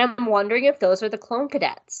 And I'm wondering if those are the clone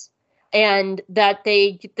cadets. And that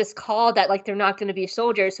they get this call that like they're not going to be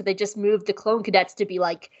soldiers, so they just moved the clone cadets to be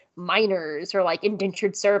like miners or like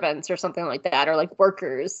indentured servants or something like that, or like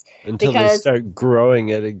workers. Until they start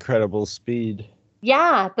growing at incredible speed.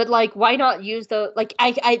 Yeah, but like, why not use the like?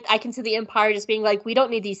 I can see the Empire just being like, we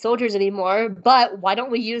don't need these soldiers anymore, but why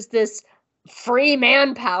don't we use this free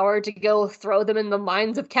manpower to go throw them in the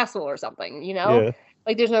mines of Kessel or something? You know, Yeah.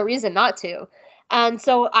 like there's no reason not to. And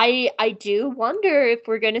so I do wonder if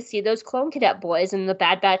we're going to see those clone cadet boys, and the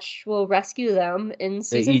Bad Batch will rescue them in They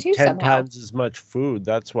season eat 2 10 somehow. times as much food.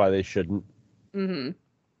 That's why they shouldn't. Mm-hmm.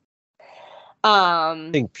 I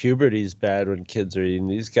think puberty's bad when kids are eating.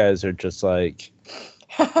 These guys are just like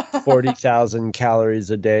 40,000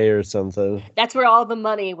 calories a day or something. That's where all the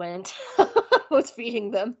money went, was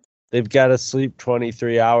feeding them. They've got to sleep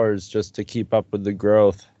 23 hours just to keep up with the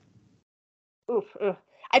growth. Oof, ugh.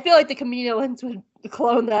 I feel like the Kaminoans would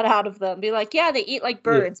clone that out of them. Be like, yeah, they eat like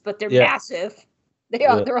birds, but they're massive.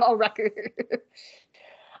 They're all record.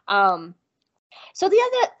 So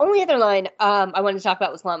the only other line I wanted to talk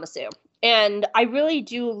about was Lama Su. And I really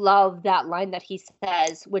do love that line that he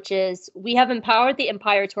says, which is, "We have empowered the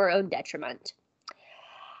Empire to our own detriment."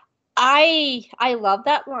 I love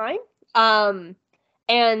that line.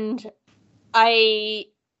 And I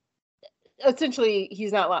essentially,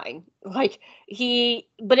 he's not lying. Like,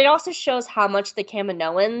 but it also shows how much the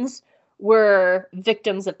Kaminoans were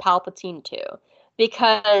victims of Palpatine too,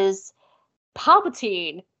 because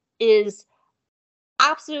Palpatine is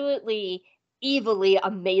absolutely evilly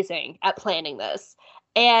amazing at planning this,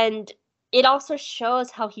 and it also shows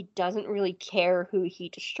how he doesn't really care who he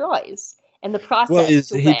destroys in the process. Well,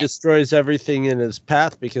 he destroys everything in his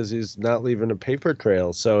path because he's not leaving a paper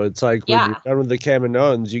trail. So it's like, when you're done with the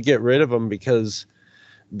Kaminoans, you get rid of them because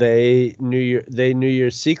they knew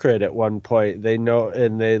your secret at one point. They know,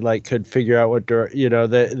 and they like could figure out what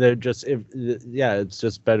they're just it's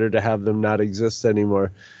just better to have them not exist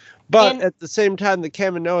anymore. But at the same time, the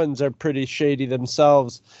Kaminoans are pretty shady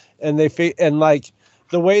themselves, and like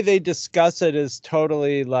the way they discuss it is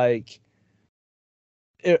totally like,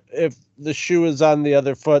 if the shoe is on the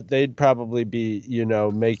other foot, they'd probably be,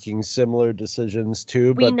 making similar decisions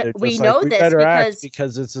too. But we know this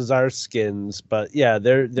because this is our skins. But yeah,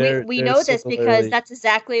 we know this because that's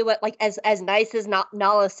exactly what, like, as nice as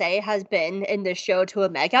Nala Se has been in this show to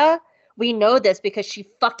Omega. We know this because she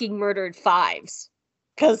fucking murdered Fives,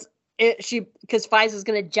 because Fives was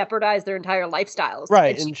going to jeopardize their entire lifestyles.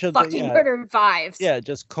 Right, and she fucking murdered Fives. Yeah,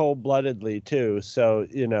 just cold-bloodedly too. So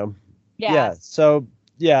Yeah. So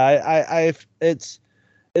yeah, it's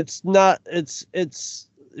not. I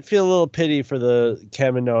feel a little pity for the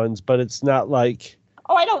Kaminoans, but it's not like.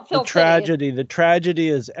 Oh, I don't feel tragedy. The tragedy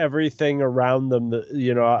is everything around them.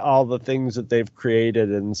 All the things that they've created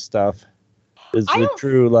and stuff. Is the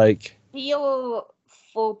true like. Feel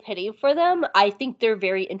full pity for them. I think they're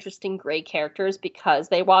very interesting gray characters because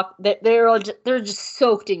they're just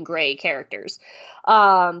soaked in gray characters.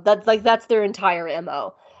 That's their entire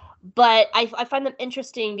MO. But I find them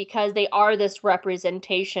interesting because they are this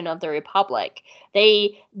representation of the Republic.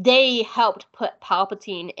 They helped put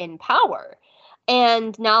Palpatine in power.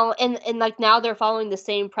 And now now they're following the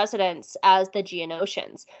same precedents as the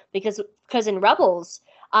Geonosians, because in Rebels,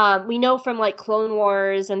 we know from like Clone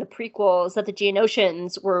Wars and the prequels that the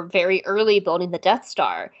Geonosians were very early building the Death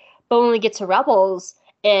Star. But when we get to Rebels,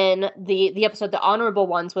 in the episode The Honorable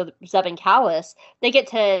Ones with Zeb and Callus, they get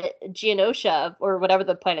to Geonosia, or whatever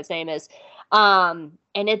the planet's name is, and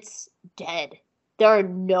it's dead. There are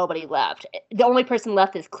nobody left. The only person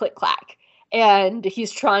left is Click Clack, and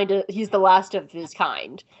he's the last of his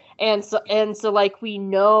kind. And so like, we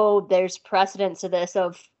know there's precedence to this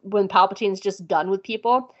of when Palpatine's just done with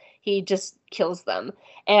people, he just kills them.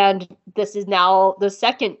 And this is now the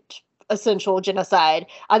second essential genocide,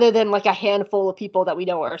 other than like a handful of people that we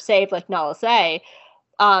know are saved, like Nala Se.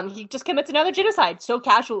 He just commits another genocide so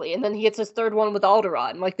casually, and then he gets his third one with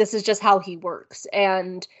Alderaan. Like, this is just how he works.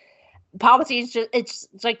 And Palpatine's it's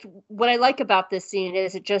like, what I like about this scene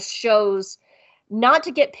is it just shows, not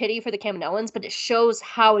to get pity for the Kaminoans, but it shows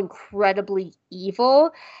how incredibly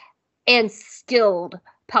evil and skilled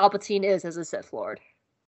Palpatine is as a Sith Lord.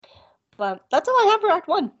 But that's all I have for Act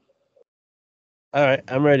 1. All right,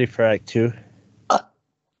 I'm ready for Act 2.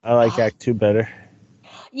 I like Act 2 better.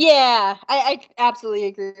 Yeah, I absolutely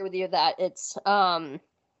agree with you that it's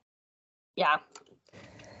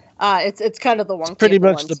it's kind of the one. It's pretty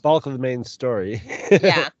much the bulk of the main story.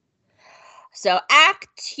 Yeah. So Act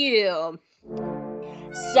 2.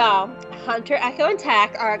 So Hunter, Echo, and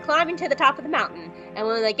Tech are climbing to the top of the mountain, and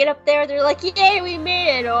when they get up there, they're like, "Yay, we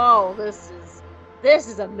made it! Oh, this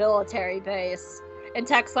is a military base." And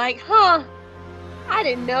Tech's like, "Huh? I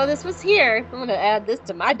didn't know this was here. I'm gonna add this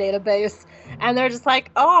to my database." And they're just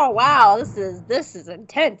like, "Oh wow, this is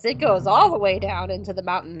intense. It goes all the way down into the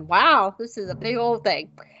mountain. Wow, this is a big old thing."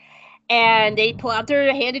 And they pull out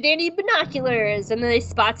their handy-dandy binoculars, and then they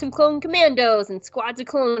spot some clone commandos and squads of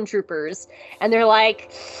clone troopers. And they're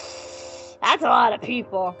like, that's a lot of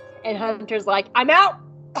people. And Hunter's like, I'm out.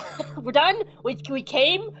 We're done. We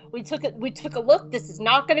came. We took a look. This is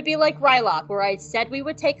not going to be like Ryloth, where I said we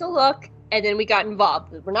would take a look, and then we got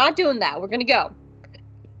involved. We're not doing that. We're going to go.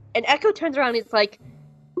 And Echo turns around and he's like,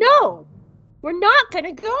 no, we're not going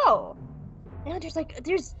to go. And Hunter's like,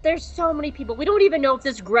 there's so many people. We don't even know if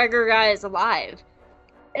this Gregor guy is alive.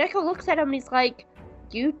 And Echo looks at him and he's like,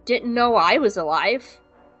 you didn't know I was alive.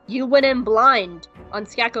 You went in blind on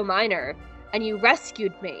Skako Minor, and you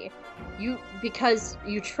rescued me. Because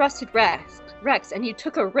you trusted Rex, and you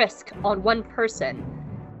took a risk on one person.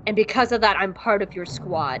 And because of that, I'm part of your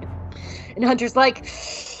squad. And Hunter's like,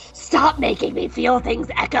 stop making me feel things,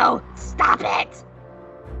 Echo. Stop it.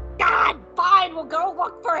 God, fine, we'll go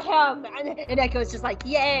look for him. And Echo's just like,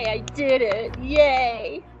 yay, I did it,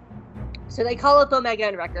 yay. So they call up Omega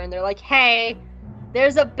and Wrecker, and they're like, hey,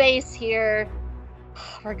 there's a base here.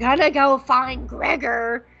 We're gonna go find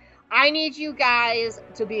Gregor. I need you guys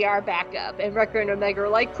to be our backup. And Wrecker and Omega are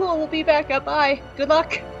like, cool, we'll be backup, bye. Good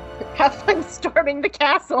luck. Have fun storming the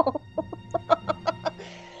castle.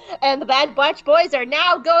 And the Bad Batch boys are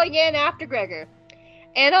now going in after Gregor.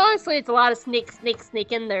 And honestly, it's a lot of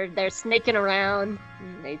sneaking. They're sneaking around.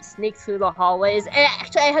 They sneak through the hallways. And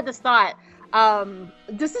actually, I had this thought.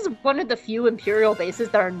 This is one of the few Imperial bases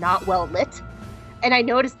that are not well lit. And I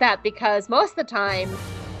noticed that because most of the time,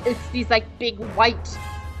 it's these like big white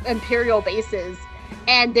Imperial bases.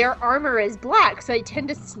 And their armor is black, so they tend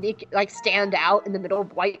to stand out in the middle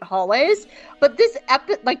of white hallways. But this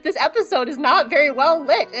episode is not very well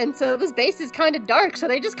lit, and so this base is kind of dark, so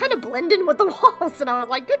they just kind of blend in with the walls. And I was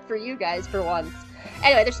like, good for you guys for once.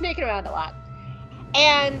 Anyway, they're sneaking around a lot,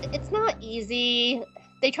 and it's not easy.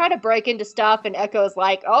 They try to break into stuff, and Echo's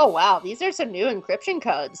like, oh wow, these are some new encryption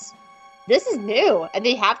codes. This is new. And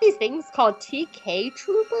they have these things called TK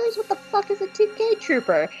troopers. What the fuck is a TK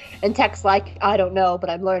trooper? And Tech's like, I don't know,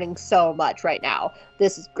 but I'm learning so much right now.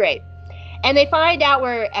 This is great. And they find out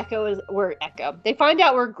They find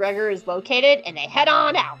out where Gregor is located, and they head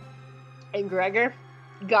on out. And Gregor,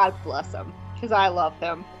 God bless him, because I love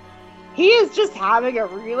him. He is just having a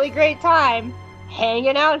really great time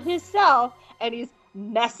hanging out in his cell, and he's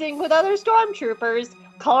messing with other stormtroopers,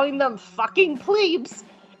 calling them fucking plebes.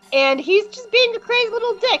 And he's just being a crazy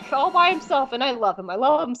little dick all by himself, and I love him. I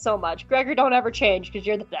love him so much. Gregor, don't ever change, because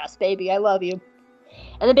you're the best, baby. I love you.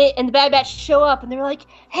 And the Bad Batch show up, and they're like,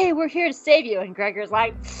 hey, we're here to save you. And Gregor's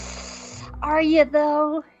like, are you,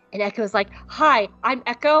 though? And Echo's like, hi, I'm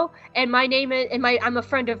Echo, and I'm a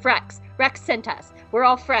friend of Rex. Rex sent us. We're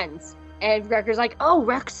all friends. And Gregor's like, oh,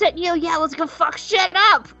 Rex sent you? Yeah, let's go fuck shit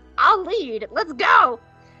up. I'll lead. Let's go.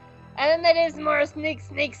 And then there's more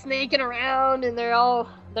sneaking around, and they're all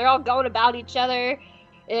going about each other,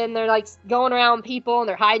 and they're like going around people, and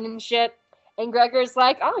they're hiding and shit. And Gregor's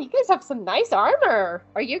like, oh, you guys have some nice armor.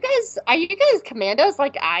 Are you guys commandos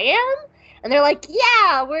like I am? And they're like,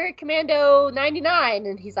 yeah, we're Commando 99.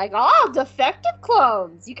 And he's like, oh, defective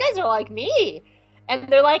clones. You guys are like me. And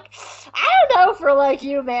they're like, I don't know for like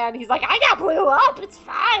you, man. He's like, I got blew up. It's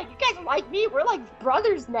fine. You guys are like me. We're like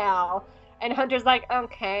brothers now. And Hunter's like,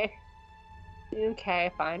 okay,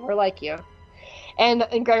 fine. We're like you. And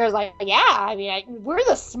Gregor's like, yeah, I mean, we're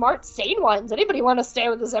the smart, sane ones. Anybody want to stay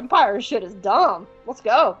with this Empire shit is dumb. Let's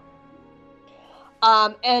go.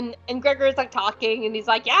 And Gregor's like talking, and he's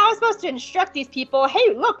like, yeah, I was supposed to instruct these people.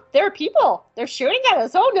 Hey, look, there are people. They're shooting at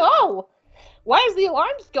us. Oh, no. Why is the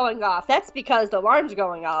alarms going off? That's because the alarm's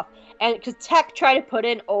going off. And because Tech tried to put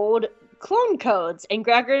in old clone codes. And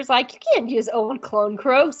Gregor's like, you can't use old clone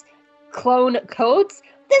codes.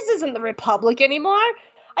 This isn't the Republic anymore.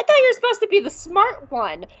 I thought you were supposed to be the smart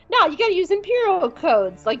one. No, you gotta use Imperial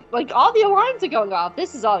codes. Like all the alarms are going off.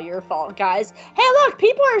 This is all your fault, guys. Hey, look,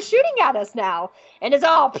 people are shooting at us now. And it's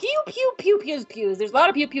all pew, pew, pew, pews, pews. There's a lot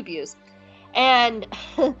of pew, pew, pews. And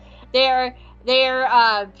they're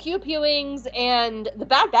pew-pewings, and the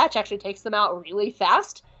Bad Batch actually takes them out really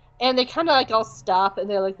fast. And they kind of like all stop, and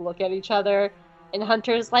they like look at each other. And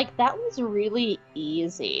Hunter's like, that was really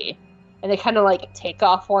easy. And they kind of like take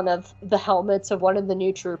off one of the helmets of one of the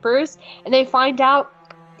new troopers. And they find out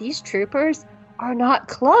these troopers are not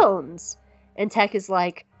clones. And Tech is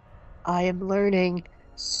like, I am learning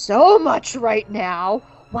so much right now.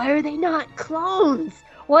 Why are they not clones?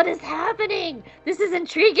 What is happening? This is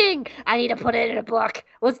intriguing. I need to put it in a book.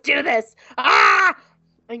 Let's do this. Ah!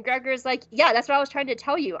 And Gregor's like, yeah, that's what I was trying to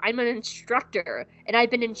tell you. I'm an instructor. And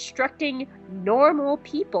I've been instructing normal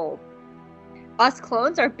people. Us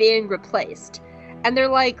clones are being replaced. And they're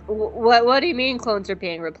like, what do you mean clones are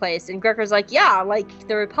being replaced? And Gregor's like, yeah, like,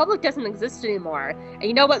 the Republic doesn't exist anymore. And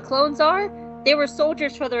you know what clones are? They were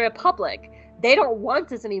soldiers for the Republic. They don't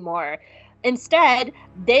want us anymore. Instead,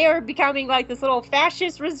 they are becoming like this little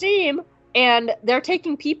fascist regime, and they're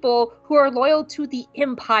taking people who are loyal to the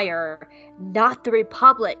Empire, not the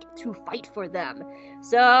Republic, to fight for them.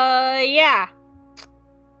 So, yeah.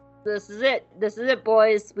 This is it. This is it,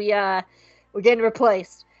 boys. We're getting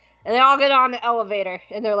replaced. And they all get on the elevator,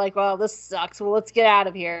 and they're like, well, this sucks. Well, let's get out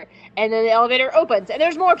of here. And then the elevator opens, and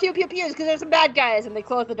there's more pew pew pews because there's some bad guys. And they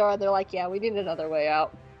close the door, and they're like, yeah, we need another way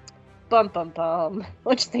out. Bum bum bum.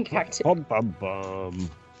 What'd you think, Actor? Bum bum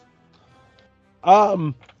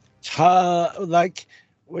bum. Like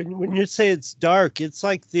when you say it's dark, it's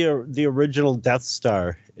like the original Death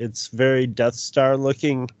Star. It's very Death Star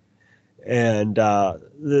looking, and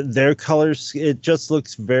their colors, it just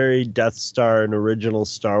looks very Death Star and original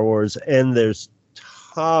Star Wars. And there's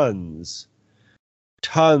tons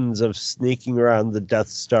of sneaking around the Death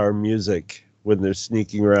Star music when they're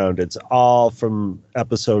sneaking around. It's all from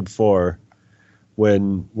Episode 4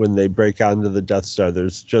 when they break onto the Death Star.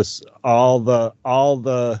 There's just all the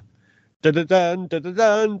da-da-dun,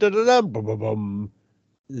 da-da-dun, da-da-dun, bum-bum-bum.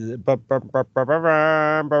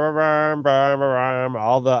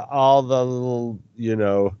 All the little, you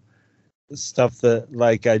know, stuff that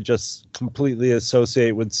like I just completely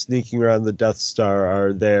associate with sneaking around the Death Star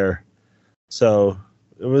are there. So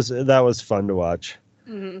that was fun to watch.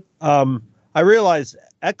 Mm-hmm. I realized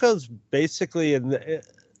Echo's basically in the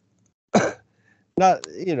not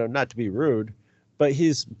to be rude, but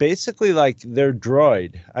he's basically like their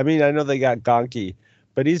droid. I mean, I know they got Gonky,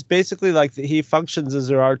 but he's basically like he functions as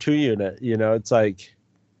their R2 unit. You know, it's like,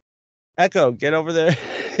 Echo, get over there,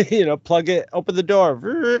 plug it, open the door.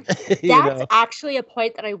 That's actually a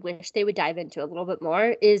point that I wish they would dive into a little bit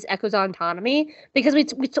more, is Echo's autonomy, because we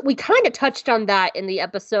kind of touched on that in the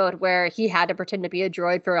episode where he had to pretend to be a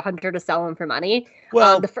droid for a hunter to sell him for money.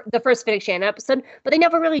 Well, the first Fennec Shand episode, but they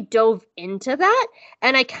never really dove into that,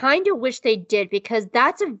 and I kind of wish they did, because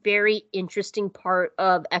that's a very interesting part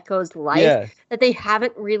of Echo's life that they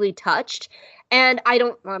haven't really touched. And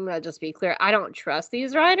I'm going to just be clear, I don't trust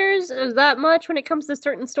these writers that much when it comes to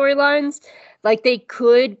certain storylines. Like, they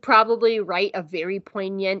could probably write a very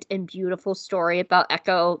poignant and beautiful story about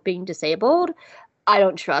Echo being disabled. I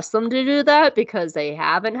don't trust them to do that because they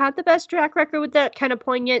haven't had the best track record with that kind of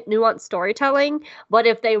poignant, nuanced storytelling. But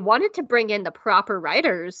if they wanted to bring in the proper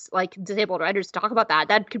writers, like disabled writers, to talk about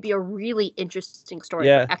that could be a really interesting story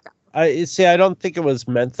for Echo. I don't think it was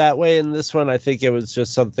meant that way in this one. I think it was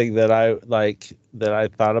just something that I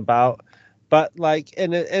thought about, but like,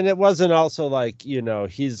 and it wasn't also like,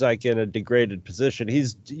 he's like in a degraded position.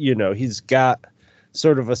 He's got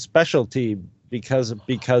sort of a specialty because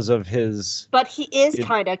of his. But he is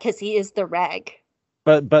kind of, because he is the reg.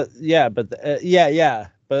 But at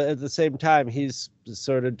the same time, he's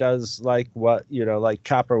sort of does like what like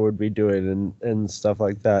Chopper would be doing and stuff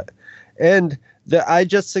like that, and. I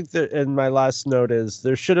just think that, and my last note is,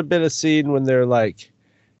 there should have been a scene when they're like,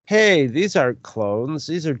 hey, these aren't clones,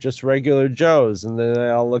 these are just regular Joes. And then they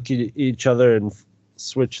all look at each other and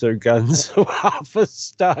switch their guns off a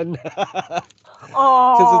stun.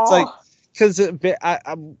 Oh.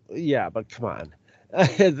 But come on.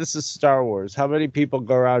 This is Star Wars. How many people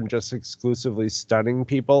go around just exclusively stunning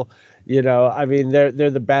people? I mean, they're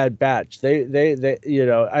the Bad Batch. They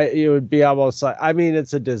it would be almost like, I mean,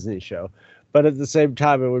 it's a Disney show. But at the same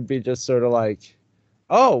time, it would be just sort of like,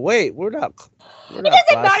 oh, wait, we're not. It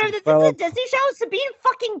doesn't matter that this is a Disney show. Sabine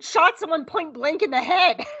fucking shot someone point blank in the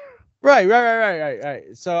head. Right.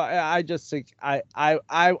 So I just think I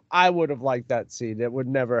would have liked that scene. It would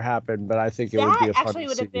never happen, but I think it would be a fun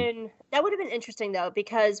scene. That would have been interesting though,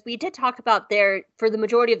 because we did talk about for the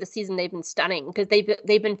majority of the season they've been stunning because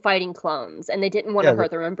they've been fighting clones and they didn't want to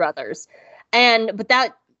hurt their own brothers, And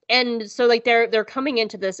so like they're coming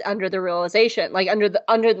into this under the realization, like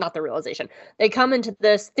not the realization. They come into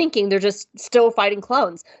this thinking they're just still fighting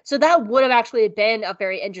clones. So that would have actually been a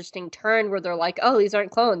very interesting turn where they're like, oh, these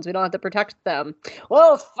aren't clones. We don't have to protect them.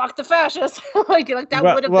 Well, fuck the fascists. like that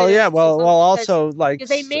would have been. Also like because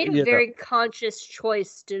they made a very conscious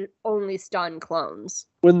choice to only stun clones.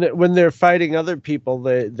 When they're fighting other people,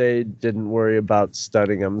 they didn't worry about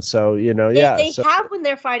stunning them. So they have when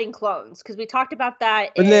they're fighting clones, because we talked about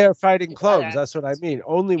that. When they are fighting clones, that's what I mean.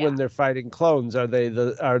 Only when they're fighting clones are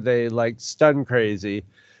they like stun crazy.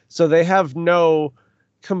 So they have no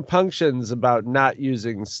compunctions about not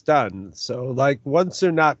using stun. So like once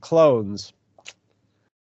they're not clones,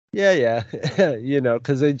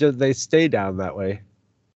 because they stay down that way.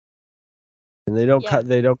 and they don't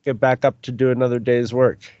they don't get back up to do another day's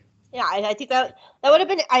work. Yeah, I think that would have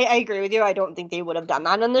been. I agree with you. I don't think they would have done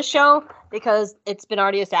that on the show because it's been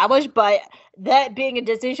already established. But that being a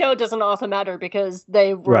Disney show doesn't also matter because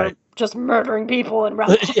they were just murdering people and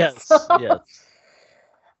rebels. Yes. Yes.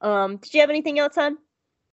 Did you have anything else, hon?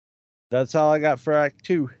 That's all I got for Act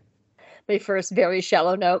 2. My first very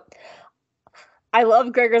shallow note. I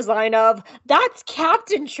love Gregor's line of, "That's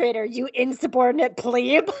Captain Traitor, you insubordinate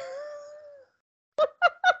plebe."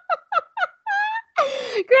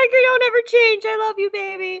 Gregor, don't ever change. I love you,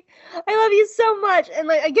 baby. I love you so much. And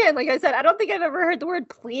like I said, I don't think I've ever heard the word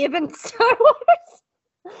plebe in Star Wars.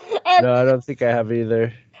 No, I don't think I have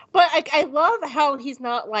either. But I love how he's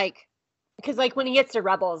not like, because like when he gets to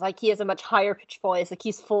Rebels, like he has a much higher pitched voice. Like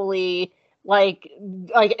he's fully like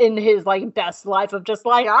in his like best life of just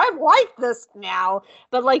like, I'm like this now.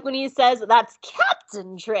 But like when he says that's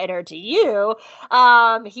Captain Traitor to you,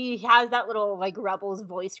 he has that little like Rebels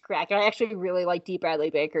voice crack. And I actually really like D. Bradley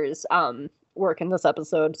Baker's work in this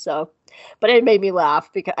episode. So, but it made me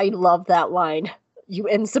laugh because I love that line, "You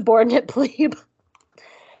insubordinate plebe."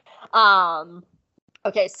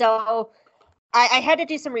 Okay, so I had to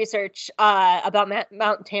do some research about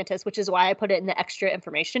Mount Tantus, which is why I put it in the extra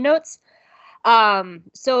information notes.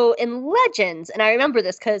 So in Legends, and I remember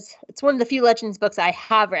this because it's one of the few Legends books I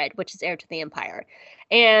have read, which is Heir to the Empire.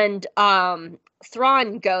 And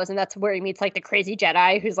Thrawn goes, and that's where he meets like the crazy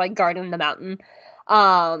Jedi who's like guarding the mountain.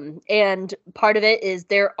 And part of it is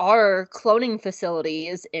there are cloning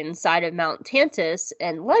facilities inside of Mount Tantus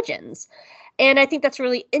and Legends. And I think that's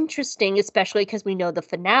really interesting, especially because we know the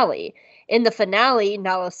finale. In the finale,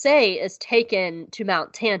 Nala Se is taken to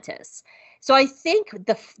Mount Tantus. So I think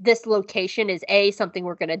this location is something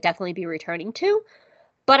we're going to definitely be returning to.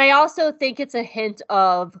 But I also think it's a hint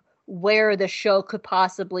of where the show could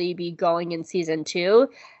possibly be going in season 2.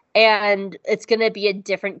 And it's going to be a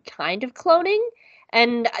different kind of cloning.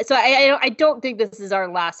 And so I don't think this is our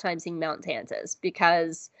last time seeing Mount Tantus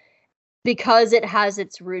because it has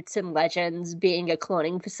its roots in Legends being a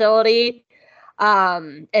cloning facility.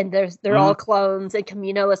 And they're all clones, and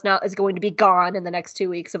Kamino is going to be gone in the next 2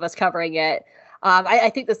 weeks of us covering it. I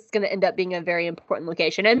think this is going to end up being a very important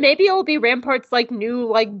location, and maybe it'll be Rampart's like new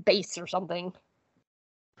like base or something.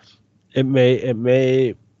 It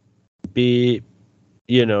may be,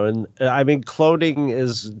 and I mean, cloning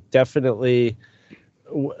is definitely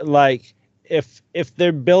like if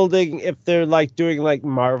they're like doing like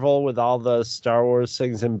Marvel with all the Star Wars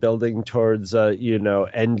things and building towards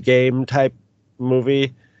Endgame type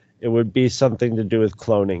movie, it would be something to do with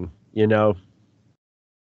cloning. It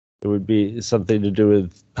would be something to do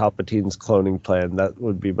with Palpatine's cloning plan. That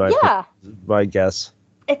would be my guess.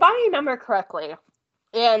 If I remember correctly,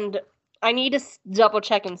 and I need to double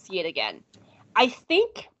check and see it again, I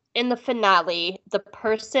think in the finale, the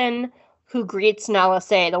person who greets Nala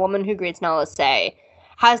Se, the woman who greets Nala Se,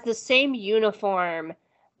 has the same uniform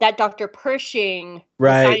that Dr. Pershing, the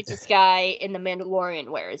scientist guy in The Mandalorian,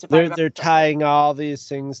 wears. They're tying all these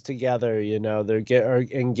things together, they're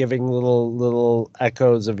giving little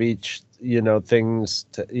echoes of each, things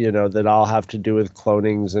that all have to do with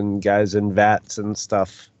clonings and guys in vats and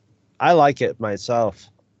stuff. I like it myself.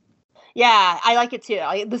 Yeah, I like it too.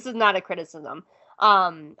 This is not a criticism.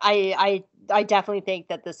 I definitely think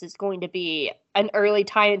that this is going to be an early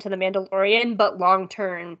tie into The Mandalorian, but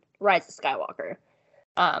long-term Rise of Skywalker.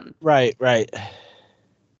 Right.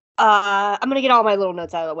 I'm gonna get all my little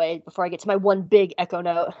notes out of the way before I get to my one big echo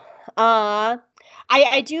note.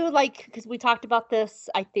 I do like, because we talked about this,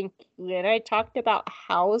 I think when I talked about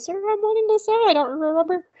Hauser, I'm wanting to say, I don't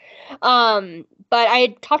remember. But I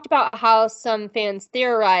had talked about how some fans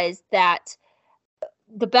theorized that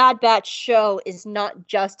the Bad Batch show is not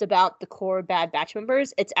just about the core Bad Batch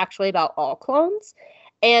members, it's actually about all clones.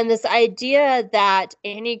 And this idea that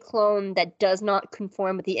any clone that does not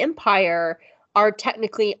conform with the Empire are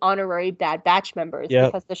technically honorary Bad Batch members,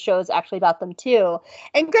 because the show is actually about them too.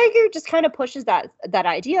 And Gregor just kind of pushes that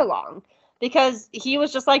idea along, because he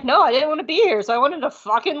was just like, no, I didn't want to be here, so I wanted to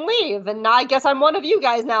fucking leave. And now I guess I'm one of you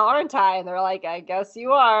guys now, aren't I? And they're like, I guess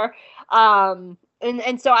you are. And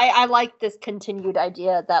so I like this continued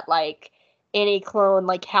idea that like any clone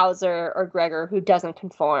like Hauser or Gregor who doesn't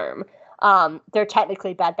conform, they're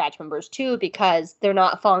technically Bad Batch members too, because they're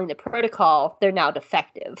not following the protocol. They're now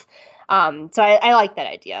defective. So I like that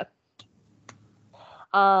idea.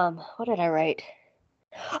 What did I write?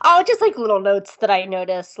 Oh, just like little notes that I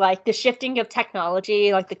noticed, like the shifting of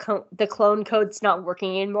technology, like the clone code's not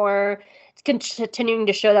working anymore. It's continuing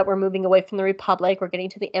to show that we're moving away from the Republic. We're getting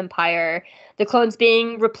to the Empire. The clones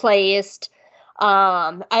being replaced.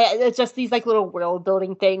 It's just these like little world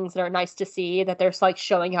building things that are nice to see, that they're like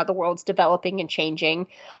showing how the world's developing and changing.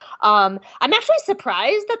 I'm actually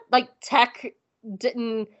surprised that like Tech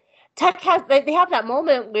has they have that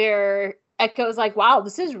moment where Echo's like, wow,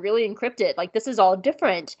 this is really encrypted. Like, this is all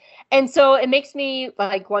different. And so it makes me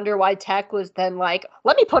like wonder why Tech was then like,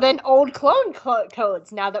 let me put in old clone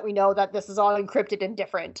codes now that we know that this is all encrypted and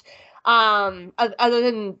different. Other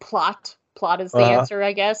than plot is the answer,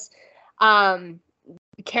 I guess.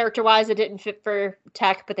 Character-wise, it didn't fit for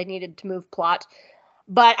Tech, but they needed to move plot.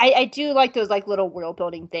 But I do like those like little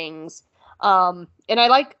world-building things. And I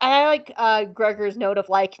like Gregor's note of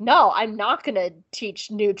like, no, I'm not gonna teach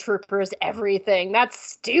new troopers everything. That's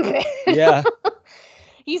stupid. Yeah.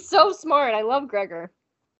 He's so smart. I love Gregor.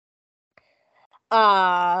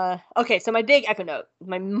 Okay, so my big Echo note,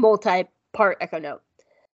 my multi-part Echo note.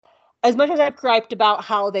 As much as I've griped about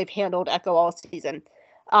how they've handled Echo all season,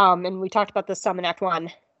 and we talked about this some in Act 1,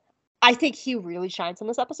 I think he really shines in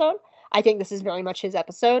this episode. I think this is very much his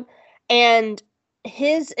episode. And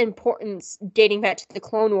his importance dating back to the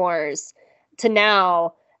Clone Wars to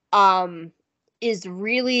now is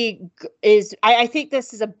I think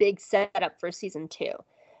this is a big setup for season 2,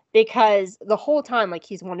 because the whole time like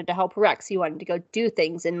he's wanted to help Rex, he wanted to go do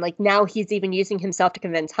things, and like now he's even using himself to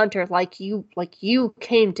convince Hunter like you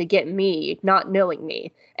came to get me not knowing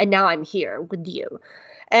me, and now I'm here with you.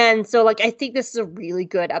 And so like I think this is a really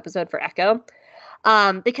good episode for Echo.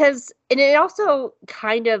 Because, and it also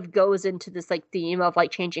kind of goes into this like theme of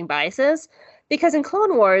like changing biases, because in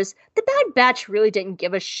Clone Wars, the Bad Batch really didn't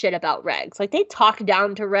give a shit about Regs. Like, they talked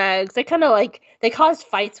down to Regs. They kind of like, they caused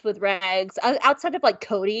fights with Regs outside of like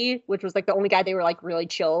Cody, which was like the only guy they were like really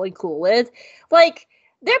chill and cool with. Like,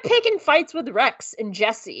 they're picking fights with Rex and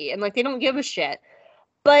Jesse, and like they don't give a shit.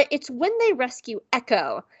 But it's when they rescue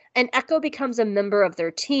Echo and Echo becomes a member of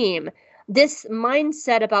their team, this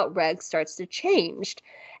mindset about Regs starts to change.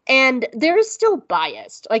 And there is still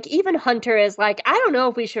biased. Like, even Hunter is like, I don't know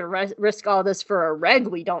if we should risk all this for a Reg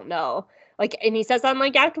we don't know. Like, and he says that in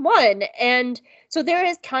like Act 1. And so there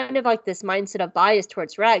is kind of like this mindset of bias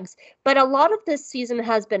towards Regs. But a lot of this season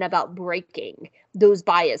has been about breaking those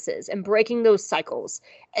biases and breaking those cycles.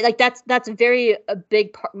 And like that's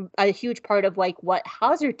a huge part of like what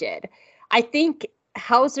Hauser did. I think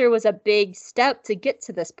Hauser was a big step to get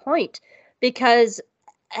to this point, because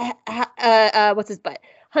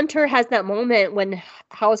Hunter has that moment when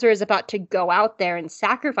Hauser is about to go out there and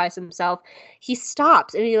sacrifice himself. He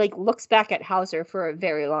stops and he like looks back at Hauser for a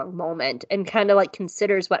very long moment and kind of like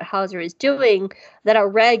considers what Hauser is doing, that a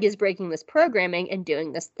Reg is breaking this programming and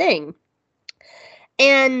doing this thing.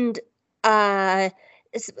 And I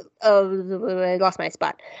lost my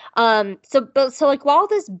spot. So like while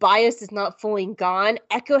this bias is not fully gone,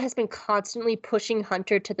 Echo has been constantly pushing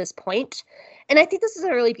Hunter to this point. And I think this is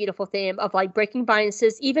a really beautiful theme of like breaking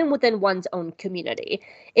biases even within one's own community.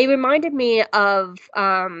 It reminded me of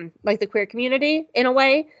like the queer community in a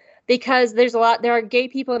way, because there are gay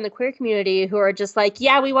people in the queer community who are just like,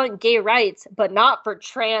 yeah, we want gay rights, but not for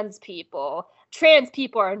trans people. Trans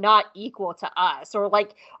people are not equal to us, or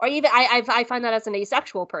even I find that as an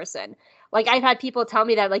asexual person. Like, I've had people tell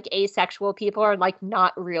me that like asexual people are like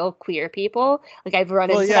not real queer people. Like, I've run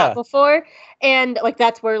into that before, and like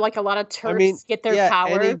that's where like a lot of TERFs get their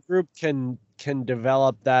power. Any group can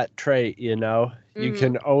develop that trait, you know. Mm-hmm.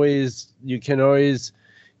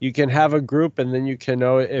 You can have a group, and then you can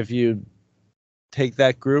know, if you take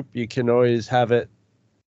that group, you can always have it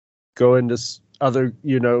go into other,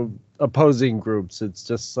 you know, opposing groups. It's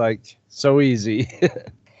just like so easy.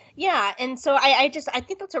 Yeah, and so I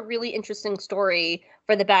think that's a really interesting story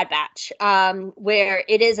for the Bad Batch, where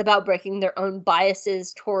it is about breaking their own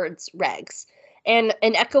biases towards Regs, and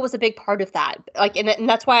Echo was a big part of that. Like, and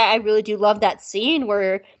that's why I really do love that scene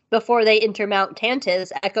where before they enter Mount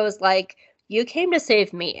Tantiss, Echo's like, "You came to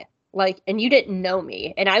save me, like, and you didn't know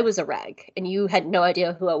me, and I was a Reg, and you had no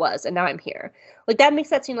idea who I was, and now I'm here." Like, that makes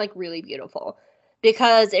that scene like really beautiful,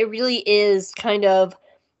 because it really is kind of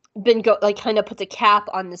kind of puts a cap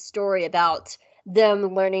on the story about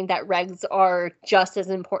them learning that Regs are just as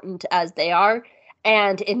important as they are.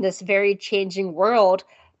 And in this very changing world,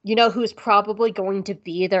 you know who's probably going to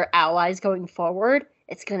be their allies going forward?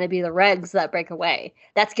 It's going to be the Regs that break away.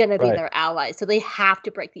 That's going to be their allies. So they have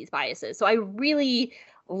to break these biases. So I really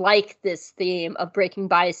like this theme of breaking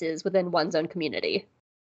biases within one's own community.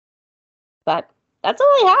 But that's all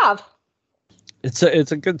I have. It's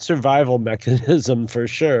a good survival mechanism for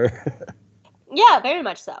sure. Yeah, very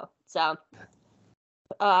much so. So,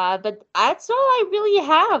 but that's all I really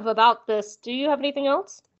have about this. Do you have anything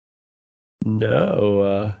else?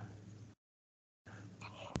 No.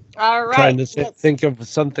 All right. Trying to think of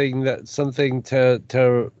something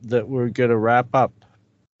that we're gonna wrap up.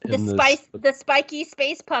 The spiky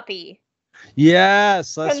space puppy.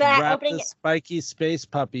 Yes, let's wrap the spiky space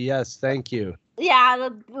puppy. Yes, thank you. Yeah,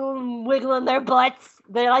 wiggling their butts.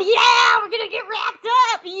 They're like, yeah, we're gonna get wrapped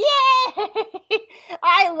up. Yay!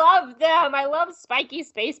 I love them. I love spiky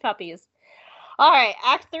space puppies. All right,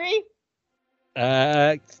 Act 3.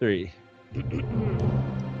 Act 3.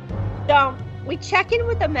 So we check in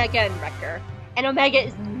with Omega and Wrecker, and Omega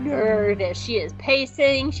is nervous. She is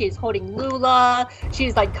pacing. She's holding Lula.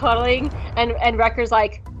 She's like cuddling, and Wrecker's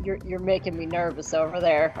like, You're making me nervous over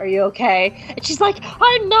there. Are you okay? And she's like,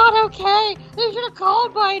 I'm not okay. They should have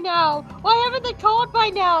called by now. Why haven't they called by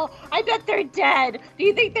now? I bet they're dead. Do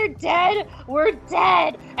you think they're dead? We're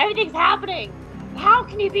dead. Everything's happening. How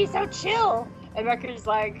can you be so chill? And Wrecker's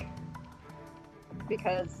like,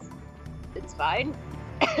 because it's fine.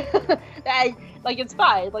 Like, it's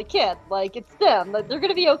fine. Like, kid, like, it's them. Like, they're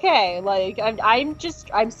gonna be okay. Like, I'm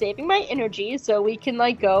saving my energy so we can,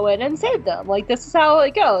 like, go in and save them. Like, this is how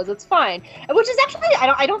it goes. It's fine. Which is actually,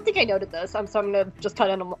 I don't think I noted this. So I'm gonna just cut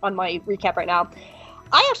in on my recap right now.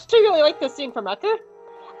 I actually really like this scene from Wrecker.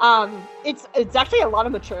 It's actually a lot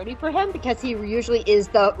of maturity for him because he usually is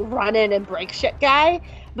the run in and break shit guy.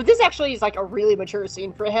 But this actually is like a really mature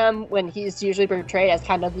scene for him when he's usually portrayed as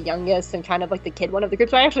kind of the youngest and kind of like the kid one of the group.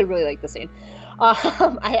 So I actually really like the scene.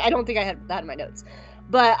 I don't think I had that in my notes.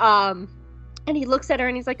 But, and he looks at her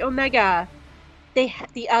and he's like, Omega,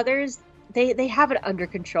 the others, they have it under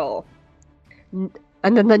control.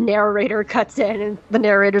 And then the narrator cuts in, and the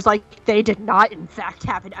narrator's like, they did not, in fact,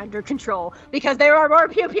 have it under control, because there are more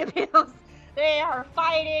pew pew pews. They are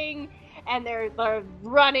fighting, and they're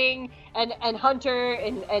running, and Hunter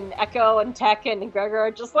and Echo and Tech and Gregor are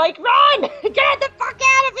just like, run! Get the fuck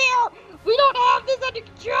out of here! We don't have this under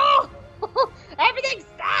control! Everything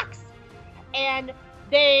sucks! And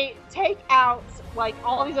they take out, like,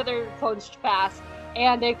 all these other clones fast,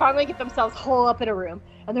 and they finally get themselves holed up in a room,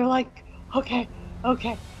 and they're like, okay, we're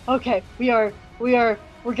gonna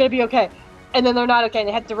be okay. And then they're not okay, and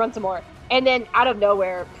they have to run some more. And then out of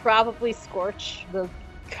nowhere, probably Scorch, the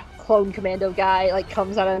clone commando guy, like,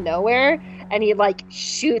 comes out of nowhere, and he, like,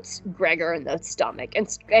 shoots Gregor in the stomach.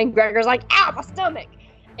 And Gregor's like, ow, my stomach!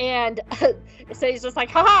 And so he's just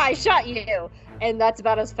like, haha, I shot you! And that's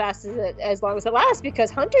about as fast as long as it lasts,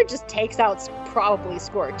 because Hunter just takes out probably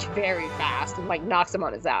Scorch very fast and, like, knocks him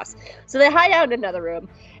on his ass. So they hide out in another room.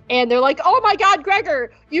 And they're like, oh my god,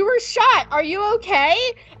 Gregor, you were shot. Are you okay?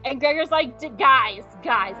 And Gregor's like, guys,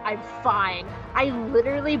 I'm fine. I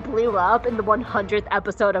literally blew up in the 100th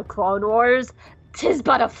episode of Clone Wars. 'Tis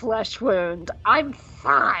but a flesh wound. I'm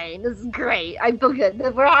fine. This is great. I feel good.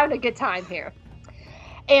 We're having a good time here.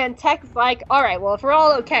 And Tech's like, all right, well, if we're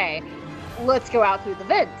all okay, let's go out through the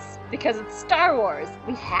vents. Because it's Star Wars.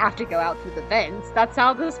 We have to go out through the vents. That's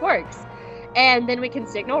how this works. And then we can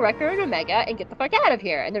signal Wrecker and Omega and get the fuck out of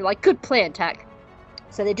here. And they're like, good plan, Tech.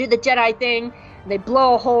 So they do the Jedi thing, and they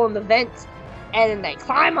blow a hole in the vent, and then they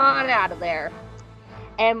climb on out of there.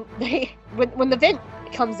 And when the vent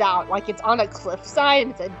comes out, like, it's on a cliffside,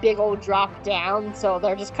 and it's a big old drop down, so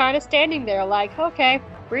they're just kind of standing there like, okay,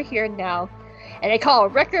 we're here now. And they call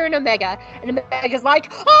Wrecker and Omega, and Omega's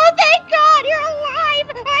like, oh, thank God, you're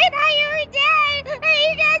alive! I thought you were dead! Are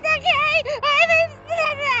you guys okay?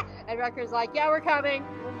 And Wrecker's like, yeah, we're coming.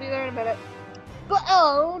 We'll be there in a minute. But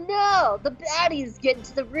oh no, the baddies get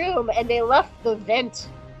into the room, and they left the vent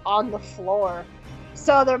on the floor.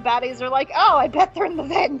 So their baddies are like, oh, I bet they're in the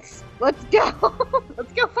vents. Let's go.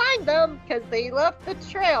 Let's go find them, because they left the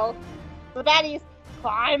trail. The baddies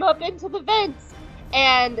climb up into the vents.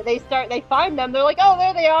 And they find them. They're like, oh,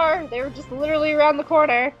 there they are. They were just literally around the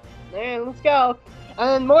corner. There, let's go. And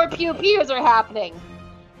then more pew-pews are happening.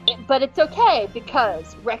 But it's okay,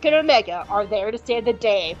 because Wrecker and Omega are there to save the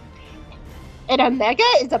day. And Omega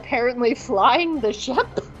is apparently flying the ship.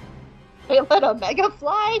 They let Omega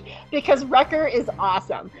fly because Wrecker is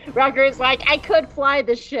awesome. Wrecker is like, I could fly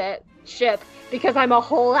the ship because I'm a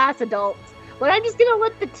whole-ass adult. But I'm just going to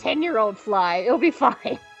let the 10-year-old fly. It'll be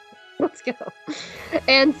fine. Let's go.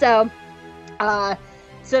 And so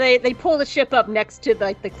they pull the ship up next to,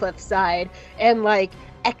 like, the cliffside, and, like,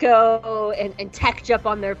 Echo and Tech jump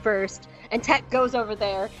on there first, and Tech goes over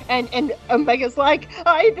there, and Omega's like,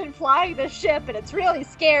 I've been flying this ship, and it's really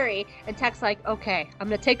scary. And Tech's like, okay, I'm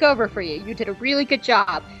gonna take over for you. You did a really good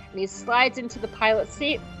job. And he slides into the pilot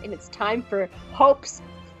seat, and it's time for Hope's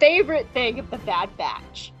favorite thing of the Bad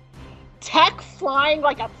Batch. Tech flying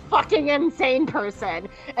like a fucking insane person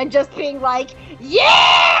and just being like,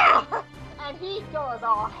 yeah! And he goes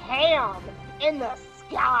all ham in the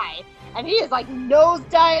sky. And he is like nose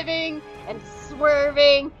diving and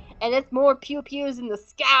swerving, and it's more pew-pews in the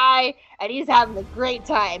sky, and he's having a great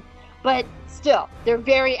time. But still, they're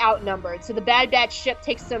very outnumbered. So the Bad Batch ship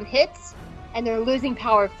takes some hits, and they're losing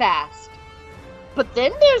power fast. But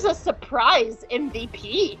then there's a surprise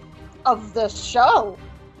MVP of the show.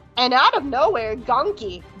 And out of nowhere,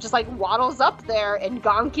 Gonki just like waddles up there, and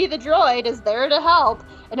Gonki the droid is there to help.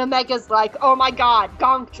 And Omega's like, oh my god,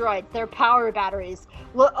 Gonk droids, they're power batteries.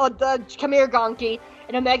 Come here, Gonki.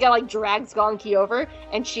 And Omega like drags Gonki over,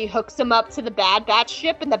 and she hooks him up to the Bad Batch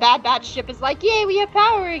ship, and the Bad Batch ship is like, yay, we have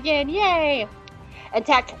power again, yay. And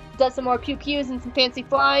Tech does some more pew-pews and some fancy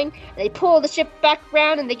flying, and they pull the ship back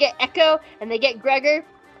around, and they get Echo, and they get Gregor.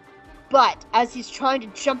 But as he's trying to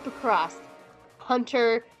jump across,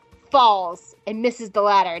 Hunter falls and misses the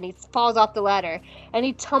ladder, and he falls off the ladder, and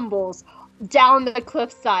he tumbles down the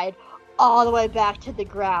cliffside all the way back to the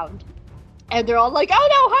ground. And they're all like,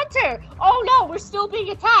 oh no, Hunter! Oh no, we're still being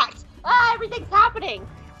attacked! Ah, everything's happening!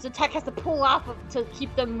 So Tech has to pull off to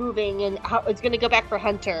keep them moving, and it's gonna go back for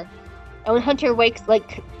Hunter. And when Hunter wakes,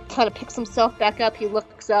 like, kind of picks himself back up, he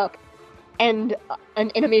looks up, and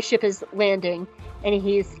an enemy ship is landing, and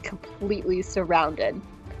he's completely surrounded.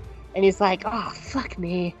 And he's like, oh, fuck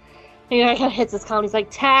me. And he kind of hits his comm, he's like,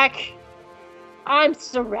 Tech, I'm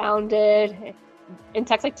surrounded. And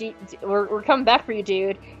Tech's like, we're coming back for you,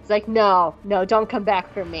 dude. He's like, no, don't come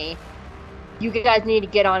back for me. You guys need to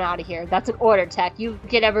get on out of here. That's an order, Tech. You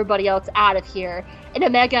get everybody else out of here. And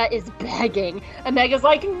Omega is begging. Omega's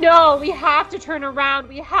like, no, we have to turn around.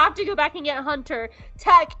 We have to go back and get Hunter.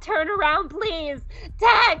 Tech, turn around, please.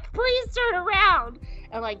 Tech, please turn around.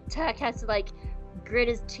 And, like, Tech has to, like, grit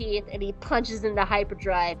his teeth, and he punches into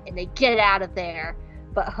hyperdrive, and they get out of there.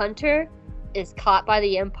 But Hunter is caught by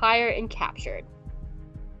the Empire and captured.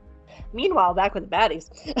 Meanwhile, back with the baddies.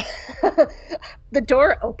 The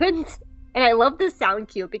door opens, and I love this sound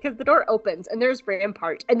cue because the door opens, and there's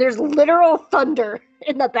Rampart, and there's literal thunder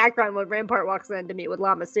in the background when Rampart walks in to meet with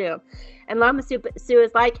Lama Su. And Lama Su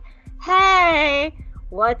is like, hey,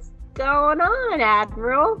 what's going on,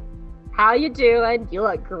 Admiral? How you doing? You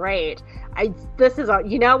look great.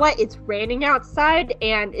 You know what? It's raining outside,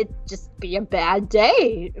 and it'd just be a bad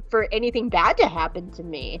day for anything bad to happen to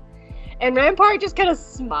me. And Rampart just kind of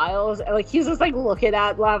smiles, and like he's just like looking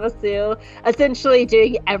at Lama Su, essentially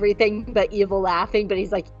doing everything but evil laughing, but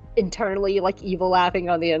he's like internally like evil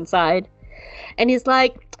laughing on the inside. And he's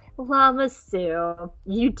like, Lama Su,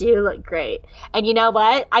 you do look great. And you know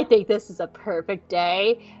what? I think this is a perfect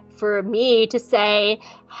day for me to say,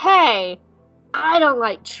 hey, I don't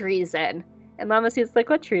like treason. And Lama Su's like,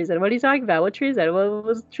 what treason? What are you talking about? What treason?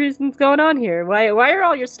 What treason's going on here? Why are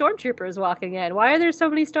all your stormtroopers walking in? Why are there so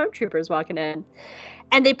many stormtroopers walking in?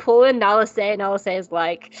 And they pull in Nala Se, and Nala Se is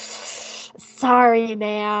like, sorry,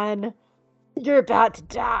 man. You're about to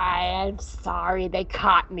die. I'm sorry. They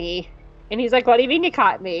caught me. And he's like, what do you mean you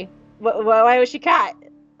caught me? Why was she caught?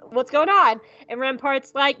 What's going on? And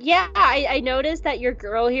Rampart's like, yeah, I noticed that your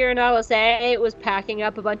girl here in Nala Se was packing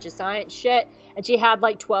up a bunch of science shit, and she had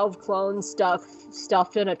like 12 clones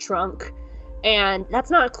stuffed in a trunk. And that's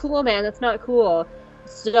not cool, man. That's not cool.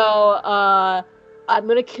 So, I'm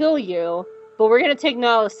gonna kill you, but we're gonna take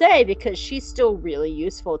Nala Se because she's still really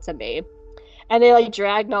useful to me. And they like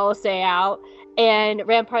drag Nala Se out, and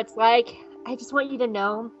Rampart's like, I just want you to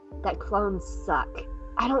know that clones suck.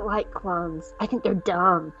 I don't like clones. I think they're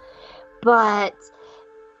dumb. But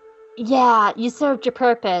yeah, you served your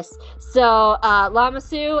purpose. So, Lama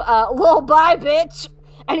Su, well, bye, bitch.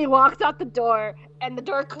 And he walks out the door, and the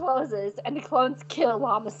door closes, and the clones kill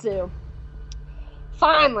Lama Su.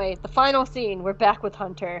 Finally, the final scene, we're back with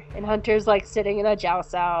Hunter, and Hunter's like sitting in a Jiao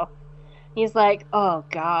Sao. He's like, oh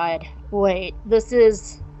god, wait, this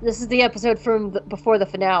is the episode from before the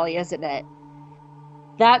finale, isn't it?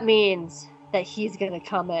 That means that he's gonna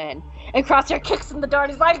come in. And Crosshair kicks in the door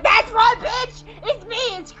and he's like, that's right, bitch! It's me,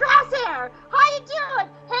 it's Crosshair! How you doing?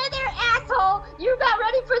 Hey there, asshole! You about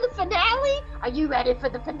ready for the finale? Are you ready for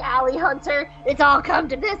the finale, Hunter? It's all come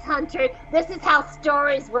to this, Hunter. This is how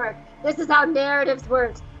stories work. This is how narratives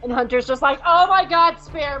work. And Hunter's just like, oh my god,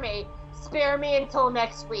 spare me. Spare me until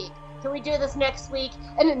next week. Can we do this next week?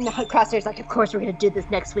 And then Crosshair's like, of course we're gonna do this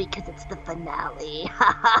next week because it's the finale.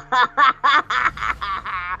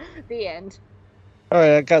 The end. All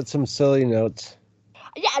right, I got some silly notes.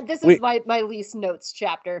 Yeah, this is my least notes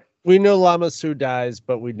chapter. We know Lama Su dies,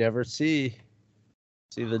 but we never see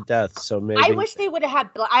the death. So maybe I wish they would have had.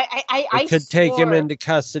 I could take him into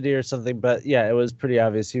custody or something. But yeah, it was pretty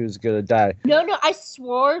obvious he was gonna die. No, I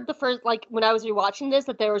swore the first when I was rewatching this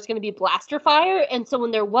that there was gonna be blaster fire, and so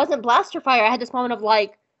when there wasn't blaster fire, I had this moment of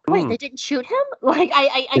like, Wait, they didn't shoot him? Like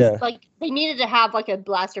Yeah. like they needed to have like a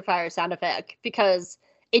blaster fire sound effect because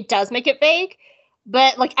it does make it vague,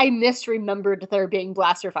 but like I misremembered there being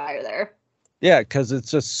blaster fire there. Yeah, because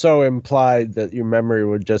it's just so implied that your memory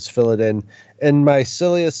would just fill it in. And my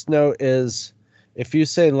silliest note is, if you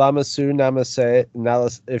say Lamasu Namaste,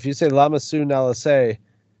 if you say Lamasu Nalase,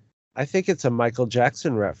 I think it's a Michael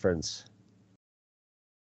Jackson reference.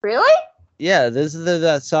 Really? Yeah, this is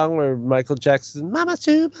that song where Michael Jackson,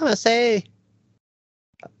 Lamasu Nalase.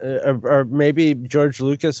 Or maybe George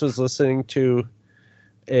Lucas was listening to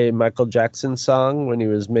a Michael Jackson song when he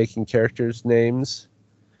was making characters' names,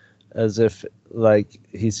 as if like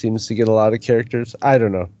he seems to get a lot of characters. I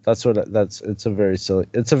don't know. It's a very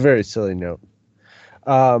silly note.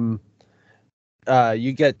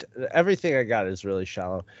 You get everything I got is really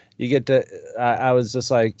shallow. You get to I was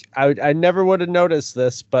just like I never would have noticed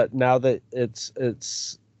this, but now that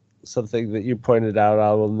it's something that you pointed out,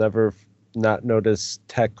 I will never not notice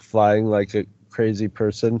Tech flying like a crazy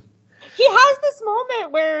person. He has this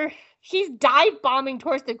moment where he's dive bombing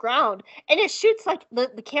towards the ground and it shoots like the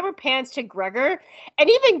camera pans to Gregor, and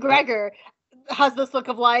even Gregor has this look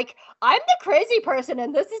of like, I'm the crazy person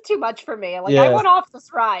and this is too much for me. Like, I went off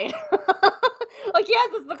this ride. Like, he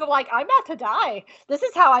has this look of like, I'm about to die. This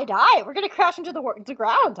is how I die. We're going to crash into the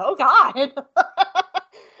ground. Oh, God.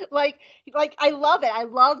 like, I love it. I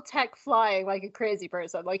love Tech flying like a crazy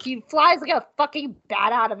person. Like, he flies like a fucking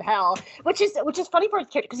bat out of hell, which is funny for his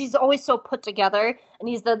character because he's always so put together and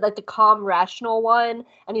he's the calm, rational one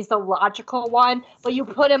and he's the logical one. But you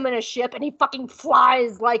put him in a ship and he fucking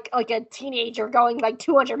flies like a teenager going like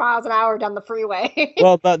 200 miles an hour down the freeway.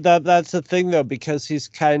 Well, that's the thing though, because he's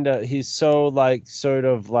so like sort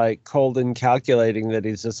of like cold and calculating that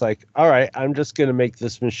he's just like, all right, I'm just gonna make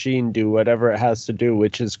this machine do whatever it has to do,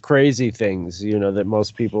 which is crazy things, that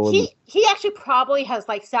most people. He actually probably has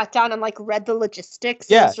like sat down and like read the logistics.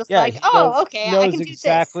 Yeah, and it's just like, okay, I can do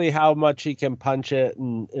exactly this. how much he can punch it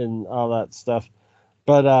and all that stuff.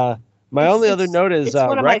 But my only other note is it's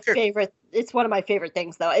one of my favorite. It's one of my favorite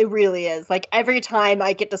things, though. It really is. Like every time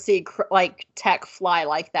I get to see like Tech fly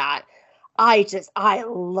like that, I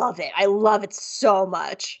love it. I love it so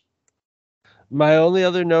much. My only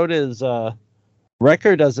other note is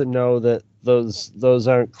Wrecker doesn't know that those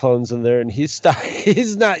aren't clones in there, and he's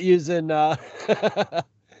not using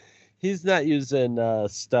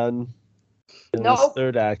stun in this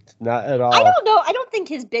third act, not at all. I don't know. I don't think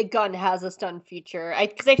his big gun has a stun feature. I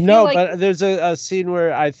feel no, like... but there's a scene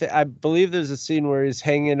where I believe there's a scene where he's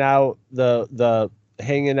hanging out and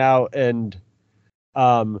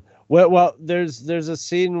there's a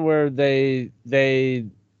scene where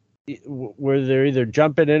where they're either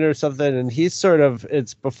jumping in or something, and he's sort of,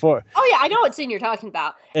 it's before. Oh yeah, I know what scene you're talking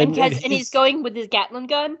about. And he's going with his Gatling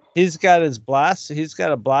gun. He's got a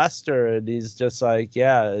blaster, and he's just like,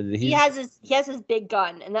 he has his big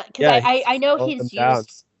gun, and that because I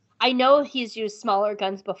know he's used smaller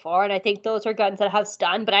guns before, and I think those are guns that have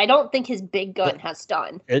stun, but I don't think his big gun has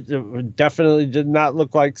stun. It definitely did not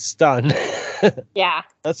look like stun. Yeah.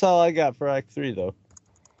 That's all I got for Act 3, though.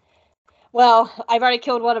 Well, I've already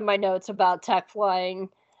killed one of my notes about Tech flying,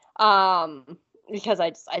 because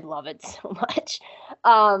I love it so much.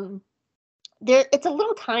 It's a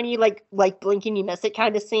little tiny, like blink and you miss it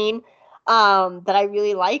kind of scene, that I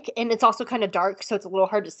really like, and it's also kind of dark, so it's a little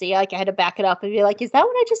hard to see. Like I had to back it up and be like, "Is that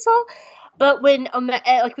what I just saw?" But when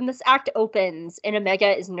this act opens and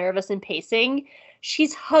Omega is nervous and pacing,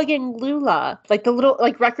 she's hugging Lula, like the little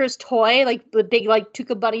Wrecker's toy, like the big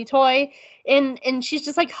Tuca Bunny toy. And she's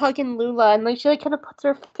just hugging Lula, and she kind of puts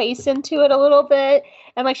her face into it a little bit,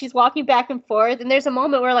 and she's walking back and forth. And there's a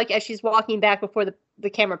moment where as she's walking back before the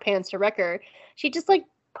camera pans to Wrecker, she just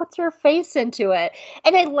puts her face into it.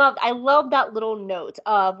 And I love that little note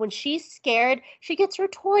of when she's scared, she gets her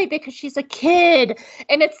toy because she's a kid,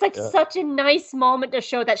 and it's such a nice moment to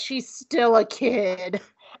show that she's still a kid.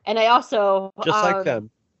 And I also just like them.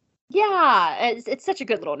 Yeah, it's such a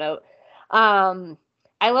good little note.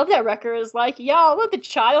 I love that Wrecker is I'll let the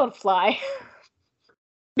child fly.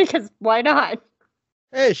 Because why not?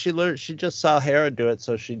 Hey, she just saw Hera do it,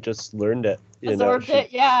 so she just learned it. Absorbed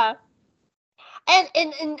it, yeah.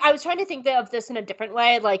 And I was trying to think of this in a different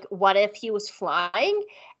way, what if he was flying?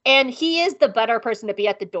 And he is the better person to be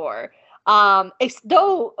at the door.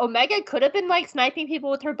 Though Omega could have been sniping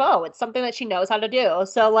people with her bow. It's something that she knows how to do.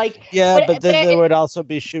 So but then they would also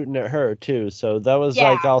be shooting at her too. So that was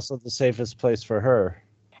also the safest place for her.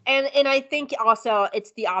 And I think also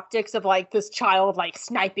it's the optics of this child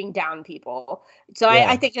sniping down people. So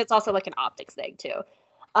I think it's also an optics thing too.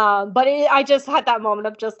 But I just had that moment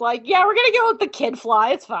of just we're gonna go let the kid fly.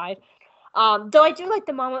 It's fine. Though I do like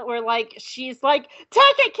the moment where like she's like, Tech,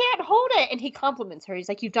 I can't hold it, and he compliments her. He's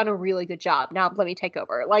like, you've done a really good job. Now let me take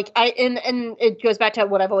over. Like and it goes back to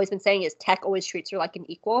what I've always been saying is Tech always treats her like an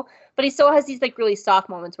equal, but he still has these like really soft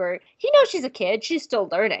moments where he knows she's a kid, she's still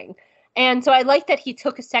learning. And so I like that he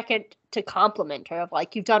took a second to compliment her of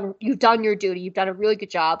like, you've done your duty, you've done a really good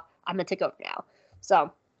job. I'm gonna take over now.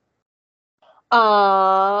 So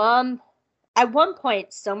at one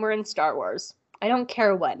point somewhere in Star Wars, I don't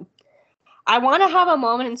care when, I want to have a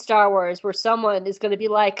moment in Star Wars where someone is going to be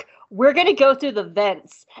like, we're going to go through the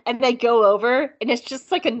vents, and they go over, and it's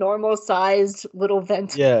just like a normal-sized little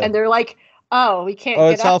vent, and they're like, oh, we can't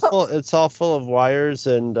get out. It's all full of wires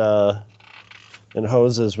and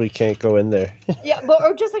hoses. We can't go in there. Yeah, but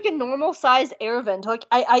or just like a normal-sized air vent. Like,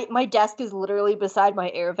 my desk is literally beside my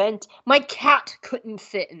air vent. My cat couldn't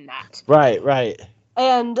fit in that. Right.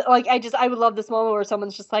 And, like, I would love this moment where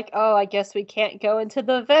someone's just like, oh, I guess we can't go into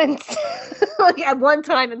the vents. Like, at one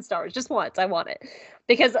time in Star Wars. Just once. I want it.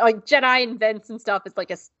 Because, like, Jedi and vents and stuff is, like,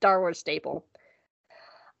 a Star Wars staple.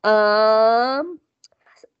 So,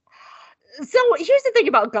 here's the thing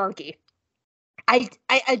about Gonki. And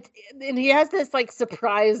he has this, like,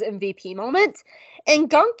 surprise MVP moment. And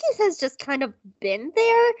Gonki has just kind of been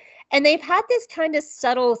there. And they've had this kind of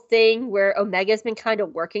subtle thing where Omega's been kind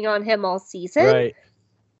of working on him all season. Right.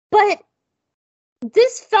 But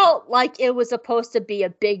this felt like it was supposed to be a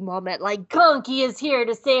big moment. Like, Gonki is here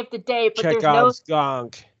to save the day, but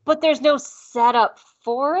there's no setup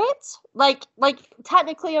for it. Like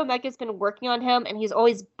technically Omega's been working on him and he's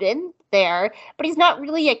always been there, but he's not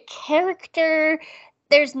really a character.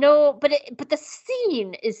 There's no, but the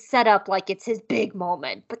scene is set up like it's his big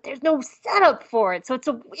moment, but there's no setup for it. So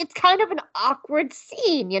it's kind of an awkward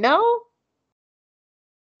scene, you know?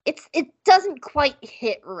 It doesn't quite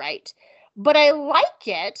hit right, but I like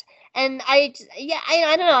it. And I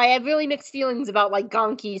don't know. I have really mixed feelings about like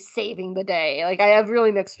Gonki saving the day. Like I have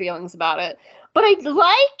really mixed feelings about it, but I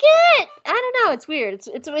like it. I don't know. It's weird.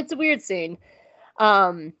 It's a weird scene.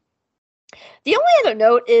 The only other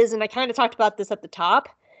note is, and I kind of talked about this at the top,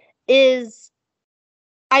 is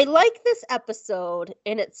I like this episode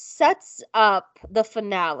and it sets up the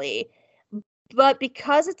finale, but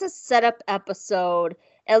because it's a setup episode,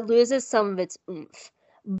 it loses some of its oomph.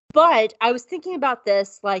 But I was thinking about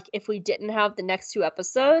this, like, if we didn't have the next two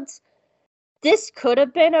episodes, this could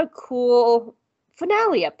have been a cool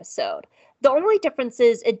finale episode. The only difference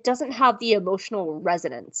is it doesn't have the emotional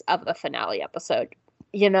resonance of a finale episode,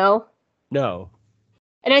 you know? No.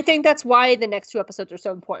 And I think that's why the next two episodes are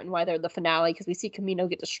so important, why they're the finale, because we see Kamino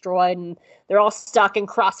get destroyed, and they're all stuck in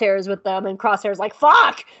Crosshair's with them, and Crosshair's like,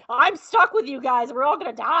 fuck! I'm stuck with you guys, we're all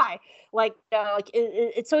gonna die!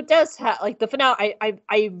 So it does have, like, the finale,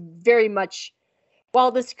 I very much,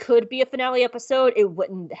 while this could be a finale episode, it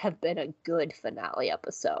wouldn't have been a good finale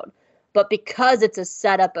episode. But because it's a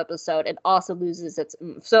setup episode, it also loses its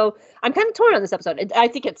oomph. So I'm kind of torn on this episode. I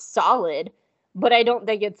think it's solid, but I don't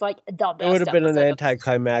think it's like the best. It would have been an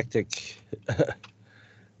anticlimactic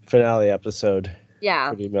finale episode. Yeah.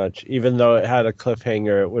 Pretty much. Even though it had a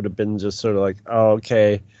cliffhanger, it would have been just sort of like, oh,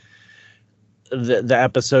 okay. The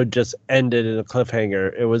episode just ended in a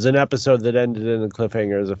cliffhanger. It was an episode that ended in a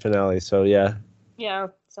cliffhanger as a finale. So, yeah. Yeah.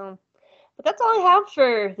 So, but that's all I have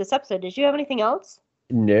for this episode. Did you have anything else?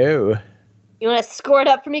 No. You want to score it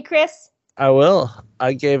up for me, Chris? I will.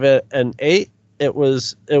 I gave it an 8. It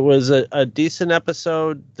was a decent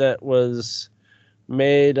episode that was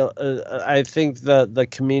made. I think the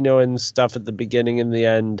Kamino and stuff at the beginning and the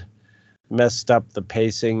end messed up the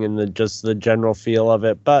pacing and the general feel of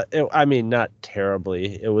it. But not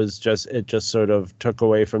terribly. It just sort of took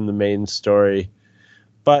away from the main story.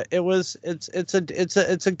 But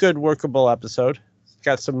it's a good workable episode. It's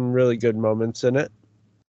got some really good moments in it.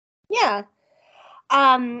 Yeah.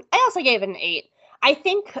 I also gave it an 8. I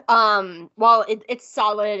think while it's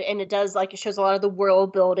solid and it shows a lot of the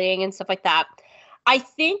world building and stuff like that, I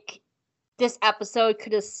think this episode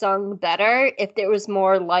could have sung better if there was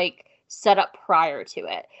more like set up prior to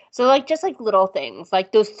it. So like just like little things,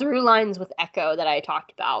 like those through lines with Echo that I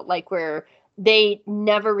talked about, like where they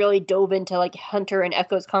never really dove into like Hunter and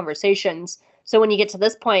Echo's conversations. So when you get to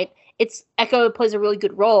this point, Echo plays a really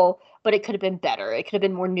good role, but it could have been better. It could have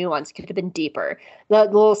been more nuanced. It could have been deeper. The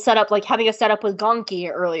little setup, like having a setup with Gonki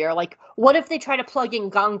earlier. Like, what if they try to plug in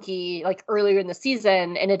Gonki like earlier in the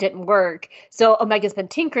season and it didn't work? So Omega's been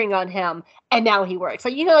tinkering on him, and now he works.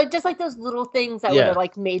 Like, just like those little things that would have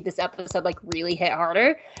like made this episode like really hit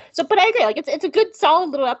harder. So, but I agree. Like, it's a good, solid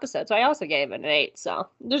little episode. So I also gave it an 8. So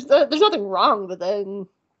there's nothing wrong with it.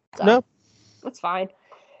 So, no, it's fine.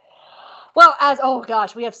 Well, oh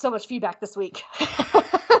gosh, we have so much feedback this week.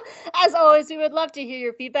 As always, we would love to hear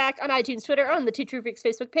your feedback on iTunes, Twitter, or on the Two True Freaks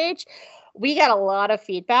Facebook page. We got a lot of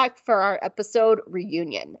feedback for our episode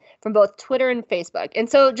Reunion from both Twitter and Facebook. And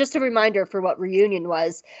so just a reminder for what Reunion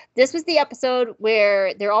was, this was the episode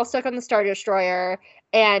where they're all stuck on the Star Destroyer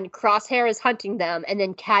and Crosshair is hunting them, and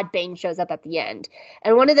then Cad Bane shows up at the end.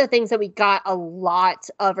 And one of the things that we got a lot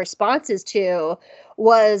of responses to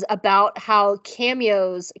was about how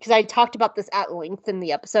cameos, because I talked about this at length in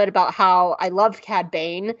the episode about how I loved Cad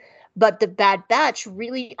Bane, but the Bad Batch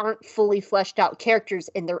really aren't fully fleshed out characters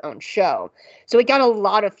in their own show. So we got a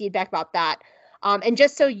lot of feedback about that. And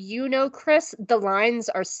just so you know, Chris, the lines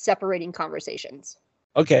are separating conversations.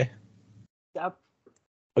 Okay. Yep.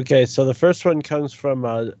 Okay, so the first one comes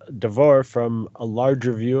from Devore from A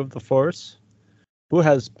Larger View of the Force, who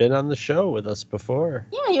has been on the show with us before.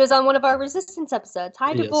 Yeah, he was on one of our Resistance episodes.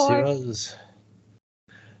 Hi, Devore. Yes, he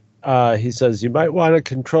was. He says, you might want to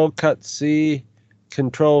Control-Cut-C,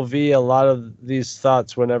 Control-V a lot of these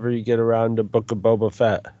thoughts whenever you get around to Book of Boba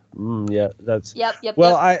Fett. Yeah, that's... Yep.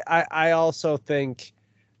 Well, I also think,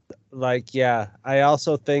 I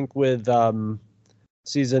also think with...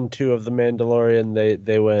 Season 2 of The Mandalorian,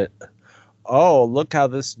 they went, oh, look how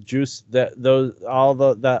this juice they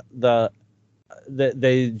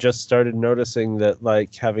just started noticing that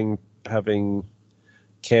like having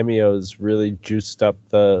cameos really juiced up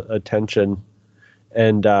the attention,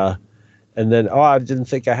 and then I didn't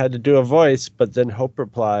think I had to do a voice, but then Hope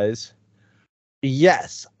replies,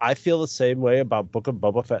 yes, I feel the same way about Book of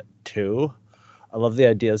Boba Fett too. I love the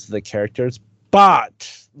ideas of the characters,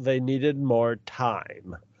 but they needed more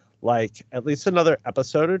time, like at least another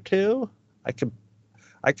episode or two.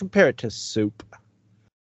 I compare it to soup.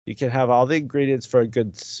 You can have all the ingredients for a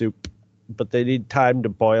good soup, but they need time to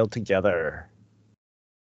boil together.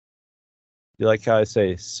 You like how I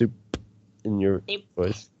say soup in your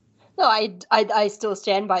voice? No, I still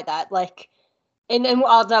stand by that. Like, and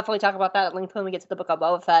I'll definitely talk about that at length when we get to the Book of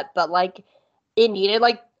Boba Fett. But like, it needed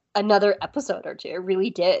like another episode or two. It really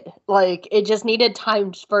did. Like, it just needed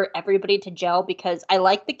time for everybody to gel, because I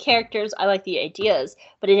like the characters, I like the ideas,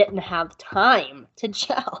 but it didn't have time to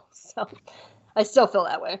gel. So I still feel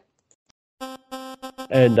that way.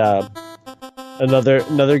 And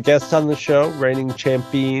another guest on the show, reigning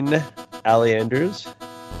champion Allie Andrews.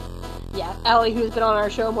 Yeah, Allie, who's been on our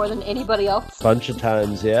show more than anybody else. Bunch of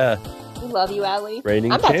times, yeah. We love you, Allie.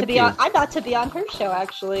 Reigning champion. I'm about to be on her show,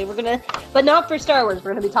 actually. But not for Star Wars.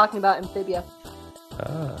 We're gonna be talking about Amphibia.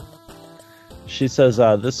 She says,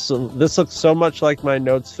 this looks so much like my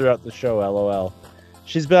notes throughout the show, LOL.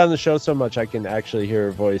 She's been on the show so much I can actually hear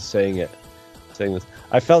her voice saying this.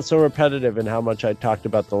 I felt so repetitive in how much I talked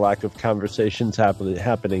about the lack of conversations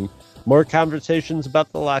happening. More conversations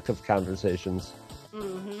about the lack of conversations.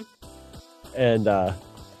 Mm-hmm. And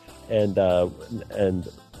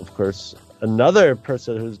of course, another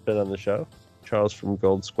person who's been on the show, Charles from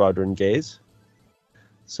Gold Squadron Gaze,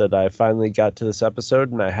 said, I finally got to this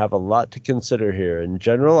episode and I have a lot to consider here. In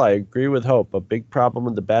general, I agree with Hope. A big problem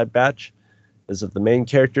with the Bad Batch is that the main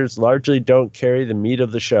characters largely don't carry the meat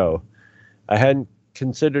of the show. I hadn't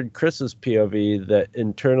considered Chris's POV, that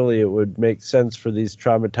internally it would make sense for these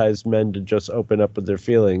traumatized men to just open up with their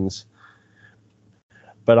feelings.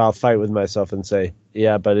 But I'll fight with myself and say,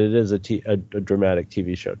 yeah, but it is a dramatic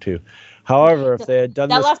TV show too. However, if they had done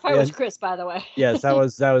that last part was Chris, by the way. Yes, that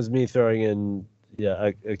was me throwing in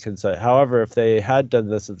a concise. However, if they had done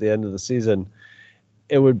this at the end of the season,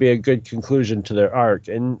 it would be a good conclusion to their arc,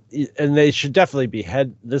 and they should definitely be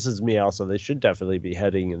this is me also. They should definitely be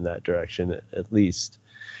heading in that direction at least.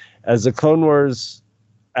 As the Clone Wars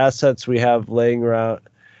assets we have laying around,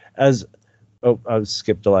 I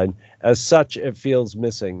skipped a line. As such, it feels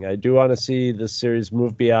missing. I do want to see this series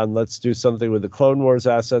move beyond, let's do something with the Clone Wars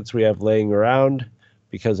assets we have laying around,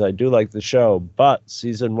 because I do like the show, but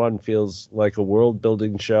season 1 feels like a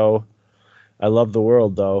world-building show. I love the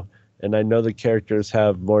world, though, and I know the characters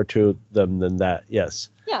have more to them than that. Yes.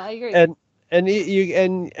 Yeah, I agree. And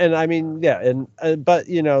I mean, yeah, but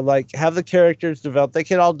you know, like, have the characters develop. They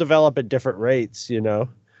can all develop at different rates, you know.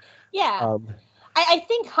 Yeah. I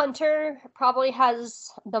think Hunter probably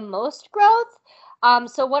has the most growth.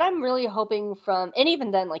 So what I'm really hoping from, and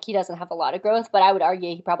even then, like, he doesn't have a lot of growth, but I would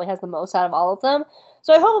argue he probably has the most out of all of them.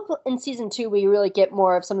 So I hope in season 2 we really get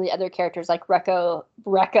more of some of the other characters, like Wrecker.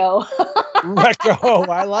 Wrecker,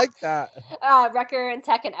 I like that. Wrecker and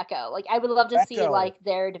Tech and Echo. Like, I would love to see like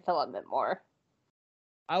their development more.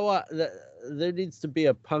 There needs to be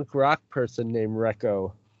a punk rock person named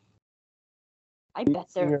Recco. I bet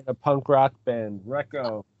there in a punk rock band,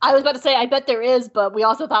 Recco. I was about to say, I bet there is, but we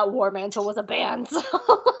also thought War Mantle was a band. So.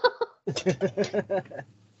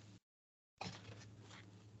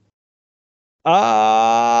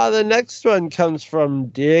 The next one comes from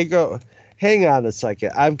Diego. Hang on a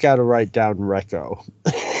second. I've got to write down Recco.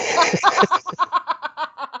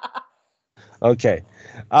 Okay.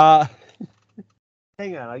 Hang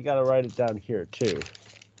on. I got to write it down here, too.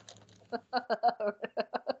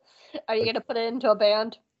 Are you going to put it into a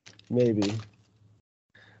band? Maybe.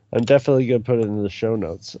 I'm definitely going to put it in the show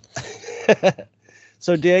notes.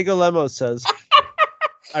 So Diego Lemos says,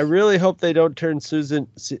 I really hope they don't turn Susan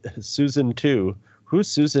 2. Who's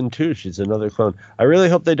Susan 2? She's another clone. I really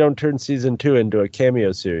hope they don't turn season 2 into a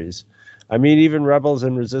cameo series. I mean, even Rebels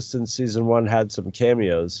and Resistance season 1 had some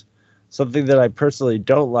cameos. Something that I personally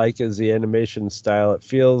don't like is the animation style. It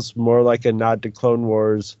feels more like a nod to Clone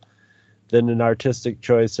Wars than an artistic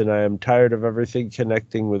choice, and I am tired of everything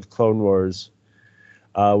connecting with Clone Wars.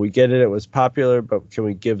 We get it was popular, but can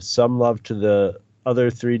we give some love to the other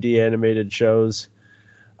 3D animated shows?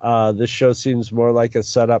 This show seems more like a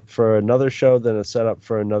setup for another show than a setup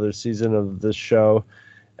for another season of this show,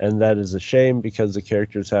 and that is a shame because the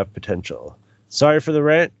characters have potential. Sorry for the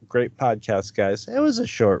rant. Great podcast, guys. It was a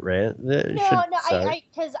short rant.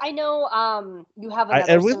 Because I know you have another.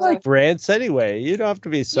 And we like rants anyway. You don't have to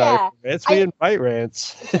be sorry for rants. We invite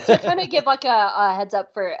rants. To kind of give like a heads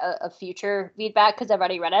up for a future feedback, because I've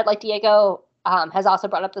already read it. Like Diego has also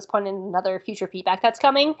brought up this point in another future feedback that's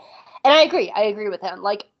coming, and I agree. I agree with him.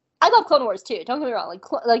 Like I love Clone Wars too. Don't get me wrong.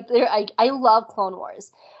 I love Clone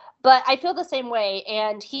Wars. But I feel the same way,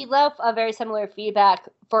 and he left a very similar feedback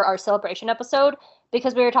for our Celebration episode,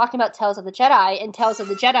 because we were talking about Tales of the Jedi, and Tales of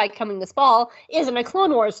the Jedi coming this fall isn't a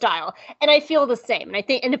Clone Wars style, and I feel the same. And I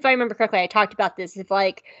think, and if I remember correctly, I talked about this, if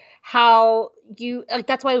like how you, like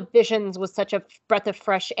that's why Visions was such a breath of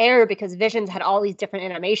fresh air, because Visions had all these different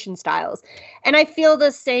animation styles, and I feel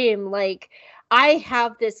the same. Like I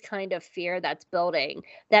have this kind of fear that's building,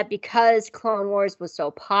 that because Clone Wars was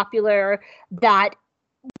so popular, that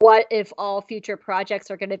what if all future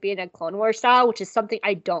projects are going to be in a Clone Wars style, which is something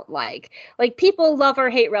I don't like. Like people love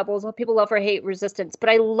or hate Rebels, people love or hate Resistance, but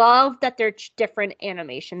I love that they're different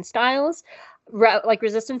animation styles. Like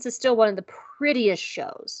Resistance is still one of the prettiest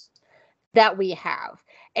shows that we have.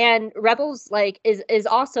 And Rebels like is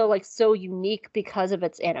also like so unique because of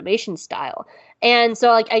its animation style. And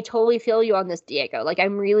so like I totally feel you on this, Diego. Like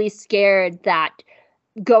I'm really scared that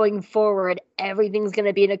going forward, everything's going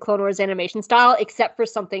to be in a Clone Wars animation style, except for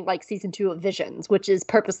something like season 2 of Visions, which is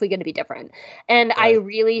purposely going to be different. And right. I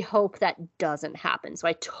really hope that doesn't happen. So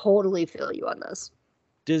I totally feel you on this.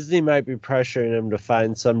 Disney might be pressuring him to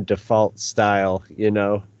find some default style, you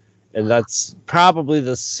know, and that's probably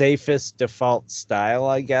the safest default style,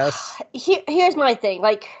 I guess. Here's my thing.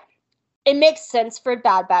 Like, it makes sense for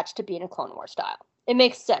Bad Batch to be in a Clone Wars style. It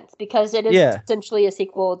makes sense because it is essentially a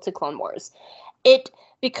sequel to Clone Wars.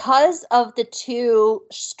 Because of the two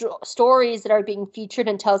stories that are being featured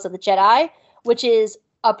in Tales of the Jedi, which is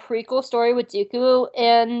a prequel story with Dooku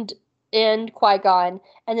and Qui-Gon,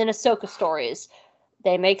 and then Ahsoka stories,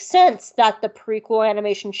 they make sense that the prequel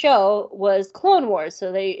animation show was Clone Wars.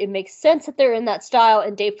 So it makes sense that they're in that style.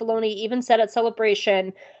 And Dave Filoni even said at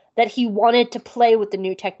Celebration that he wanted to play with the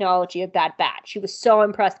new technology of Bad Batch. He was so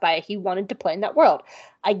impressed by it. He wanted to play in that world.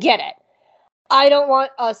 I get it. I don't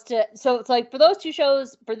want us to, so it's like for those two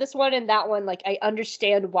shows, for this one and that one, like I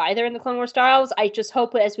understand why they're in the Clone Wars styles. I just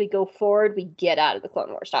hope as we go forward, we get out of the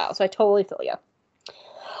Clone Wars style. So I totally feel you.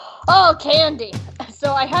 Oh, candy.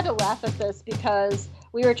 So I had to laugh at this because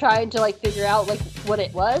we were trying to like figure out like what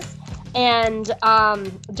it was. And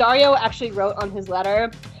Dario actually wrote on his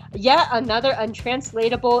letter, yet another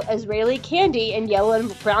untranslatable Israeli candy in yellow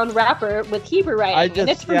and brown wrapper with Hebrew writing. And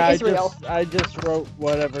it's from Israel. I just wrote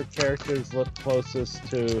whatever characters look closest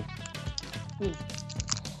to. Ooh,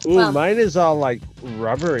 well, mine is all like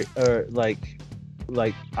rubbery or like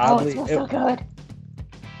oddly. Oh, it smells so good.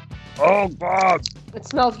 Oh God! It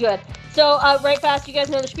smells good. So, right fast, you guys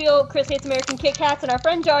know the spiel. Chris hates American Kit Kats, and our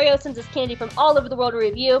friend Dario sends us candy from all over the world to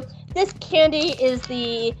review. This candy is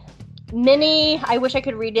the mini, I wish I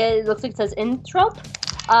could read it. It looks like it says Introp,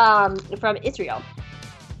 from Israel.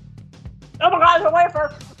 Oh my God, it's a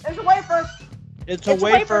wafer! It's a wafer! It's a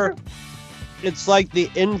wafer. It's like the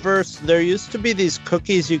inverse. There used to be these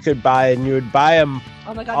cookies you could buy, and you would buy them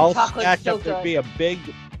all stacked up. There'd be a big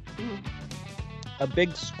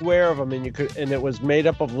square of them, and it was made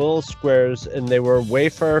up of little squares, and they were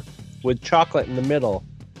wafer with chocolate in the middle.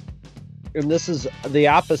 And this is the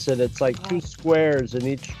opposite. It's like two squares, and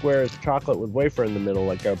each square is chocolate with wafer in the middle,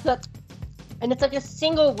 and it's like a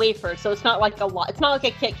single wafer, so it's not like it's not like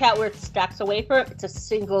a Kit Kat where it stacks a wafer. It's a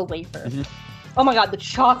single wafer. Mm-hmm. Oh my God, the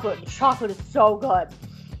chocolate is so good.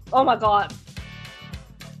 Oh my God.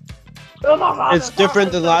 Oh my God, It's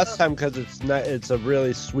different than last time because it's a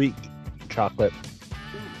really sweet chocolate.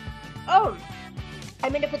 Oh, I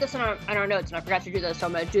meant to put this in our notes, and I forgot to do this, so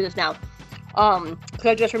I'm gonna do this now. Because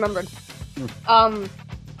I just remembered.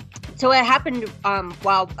 So it happened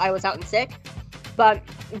while I was out and sick, but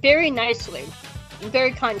very nicely,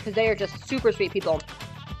 very kind, because they are just super sweet people.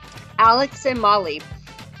 Alex and Molly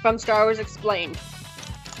from Star Wars Explained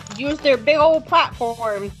used their big old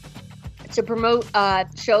platform to promote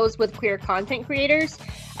shows with queer content creators,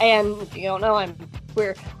 and you don't know, I'm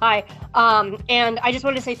queer. Hi. And I just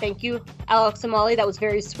wanted to say thank you, Alex and Molly. That was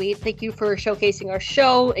very sweet. Thank you for showcasing our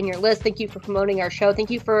show and your list. Thank you for promoting our show. Thank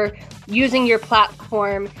you for using your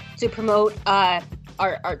platform to promote our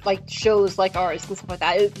like shows like ours and stuff like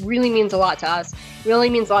that. It really means a lot to us. It really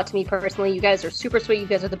means a lot to me personally. You guys are super sweet. You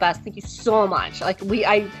guys are the best. Thank you so much. Like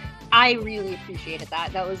I really appreciated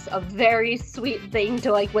that. That was a very sweet thing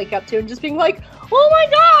to like wake up to and just being like, oh my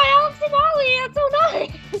God, Alex and Molly, that's so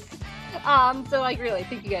nice. So like really,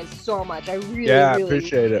 thank you guys so much. I really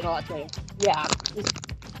appreciate it. A lot to me. Yeah.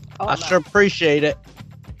 I sure appreciate it.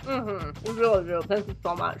 Really do. Thank you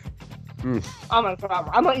so much. Mm. Oh my God,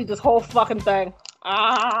 I'm gonna eat this whole fucking thing.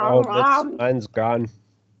 Mine's gone.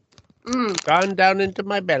 Gone down into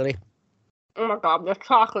my belly. Oh my God, this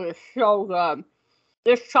chocolate is so good.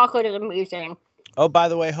 This chocolate is amazing. Oh, by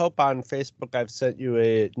the way, Hope, on Facebook, I've sent you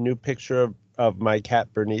a new picture of my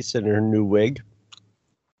cat Bernice in her new wig.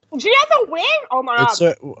 She has a wig? Oh my God.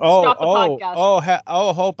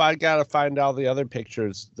 Hope, I gotta find all the other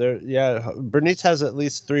pictures. Bernice has at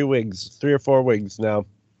least 3 or 4 wigs now.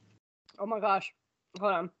 Oh my gosh.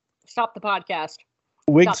 Hold on. Stop the podcast.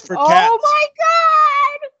 Wigs for cats. Oh my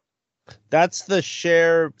God! That's the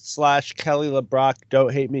Cher/Kelly LeBrock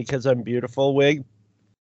Don't Hate Me Because I'm Beautiful wig.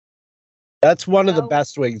 That's one of the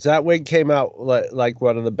best wigs. That wig came out like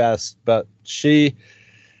one of the best, but she's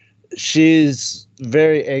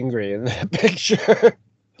very angry in that picture.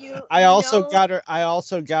 I also got her,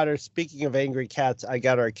 speaking of angry cats, I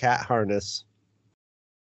got her a cat harness.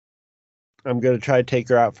 I'm going to try to take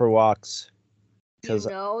her out for walks. You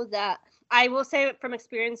know that, I will say from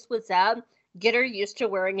experience with Zeb, get her used to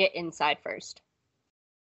wearing it inside first.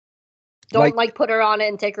 Don't put her on it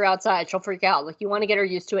and take her outside. She'll freak out. Like, you want to get her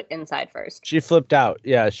used to it inside first. She flipped out.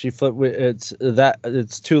 Yeah, she flipped.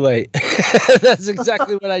 It's too late. That's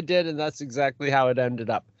exactly what I did, and that's exactly how it ended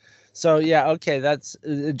up. So yeah, okay, that's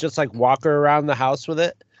just like walk her around the house with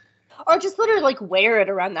it, or just let her like wear it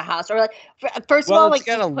around the house, or like first of all, like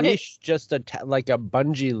got a leash, like a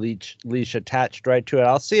bungee leash attached right to it.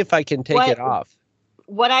 I'll see if I can take it off.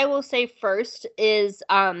 What I will say first is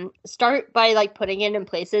start by like putting it in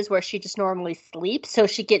places where she just normally sleeps, so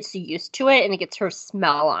she gets used to it and it gets her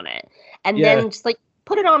smell on it. And then just like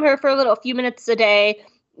put it on her for a few minutes a day,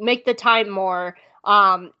 make the time more,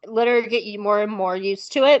 let her get you more and more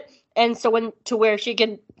used to it. And so where she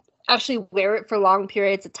can actually wear it for long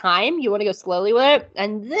periods of time, you want to go slowly with it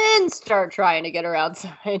and then start trying to get her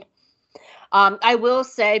outside. I will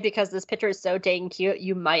say, because this picture is so dang cute,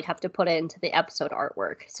 you might have to put it into the episode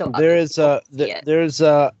artwork. So there's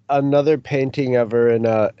another painting of her in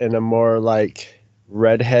a more like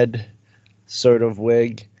redhead sort of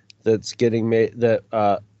wig that's getting made,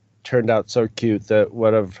 that turned out so cute that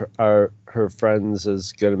one of her friends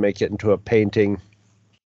is going to make it into a painting.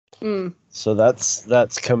 So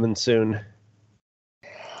that's coming soon.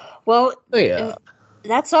 Well,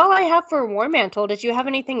 that's all I have for War Mantle. Did you have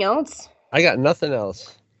anything else? I got nothing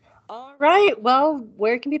else. All right. Well,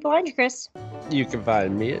 where can people find you, Chris? You can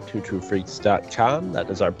find me at twotruefreaks.com. That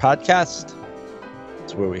is our podcast.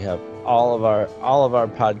 It's where we have all of our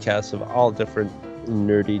podcasts of all different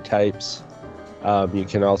nerdy types. You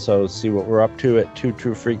can also see what we're up to at Two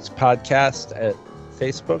True Freaks Podcast at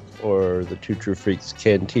Facebook, or the Two True Freaks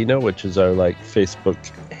Cantina, which is our like Facebook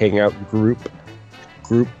hangout group.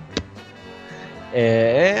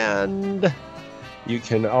 And you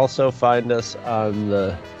can also find us on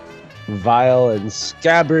the vile and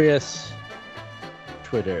scabrous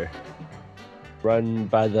Twitter, run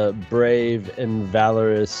by the brave and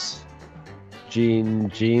valorous Gene,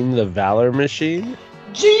 the Valor Machine.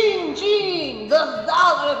 Gene, the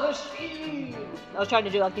Valor Machine. I was trying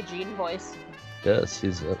to do like a Gene voice. Yes,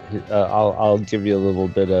 I'll give you a little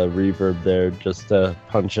bit of reverb there just to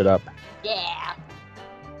punch it up. Yeah.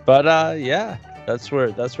 But that's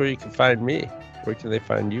where you can find me. Where can they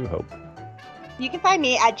find you, Hope? You can find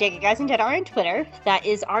me at Jacob Guys and Dead on Twitter. That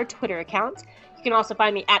is our Twitter account. You can also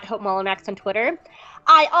find me at Hope Molinax on Twitter.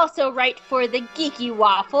 I also write for the Geeky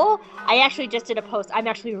Waffle. I actually just did a post I'm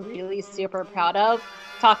actually really super proud of,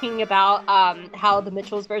 talking about how the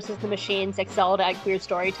Mitchells versus the Machines excelled at queer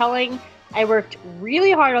storytelling. I worked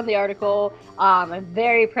really hard on the article. I'm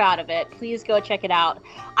very proud of it. Please go check it out.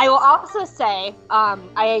 I will also say,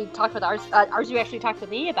 I talked with Arzu actually talked with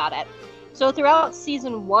me about it. So throughout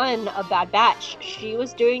season 1 of Bad Batch, she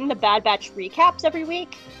was doing the Bad Batch recaps every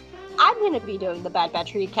week. I'm going to be doing the Bad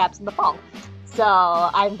Batch recaps in the fall. So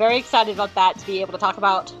I'm very excited about that, to be able to talk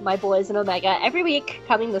about my boys in Omega every week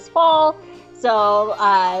coming this fall. So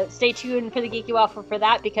stay tuned for the Geeky Waffle for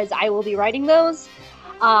that, because I will be writing those.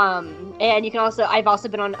 And you can also, I've also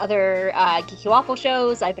been on other Geeky Waffle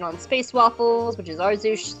shows. I've been on Space Waffles, which is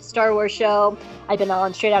Arzu's Star Wars show. I've been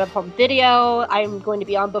on Straight Out of Home Video. I'm going to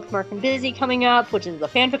be on Bookmark and Busy coming up, which is the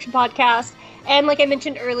fanfiction podcast. And like I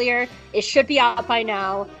mentioned earlier, it should be out by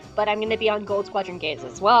now, but I'm going to be on Gold Squadron Gaze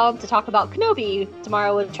as well to talk about Kenobi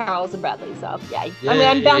tomorrow with Charles and Bradley. So yeah,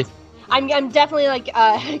 I'm definitely like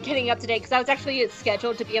getting up to date, because I was actually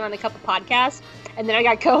scheduled to be on a couple podcasts, and then I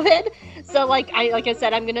got COVID. So like I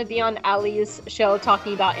said, I'm gonna be on Ali's show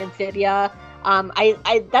talking about Amphibia.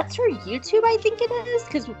 I that's her YouTube, I think it is,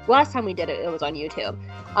 because last time we did it, it was on YouTube.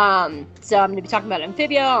 So I'm gonna be talking about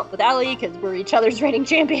Amphibia with Ali, because we're each other's reigning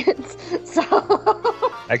champions.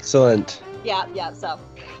 So Excellent. yeah. So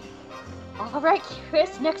all right,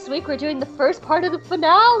 Chris. Next week we're doing the first part of the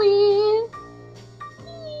finale.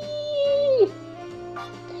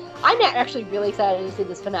 I'm actually really excited to see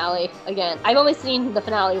this finale again. I've only seen the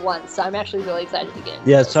finale once, so I'm actually really excited to get into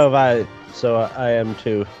Yeah, this. so have I. So I am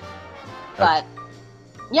too. But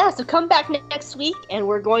yeah, so come back next week, and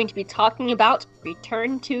we're going to be talking about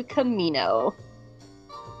Return to Camino.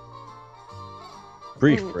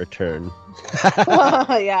 Brief return.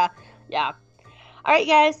 yeah. All right,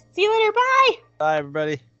 guys. See you later. Bye. Bye,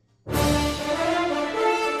 everybody.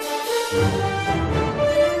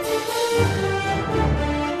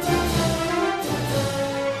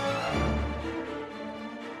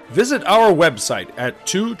 Visit our website at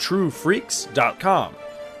twotruefreaks.com.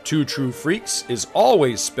 Two True Freaks is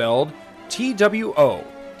always spelled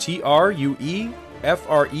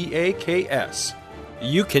TWOTRUEFREAKS.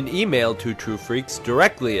 You can email Two True Freaks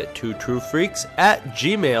directly at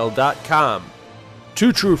twotruefreaks@gmail.com.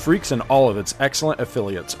 Two True Freaks and all of its excellent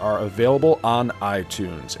affiliates are available on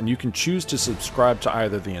iTunes, and you can choose to subscribe to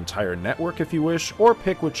either the entire network if you wish, or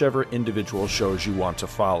pick whichever individual shows you want to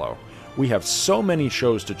follow. We have so many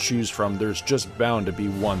shows to choose from, there's just bound to be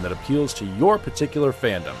one that appeals to your particular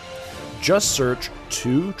fandom. Just search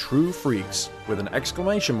Two True Freaks with an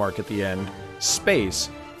exclamation mark at the end, space,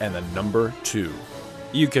 and the number 2.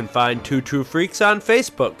 You can find Two True Freaks on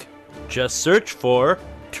Facebook. Just search for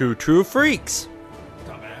Two True Freaks.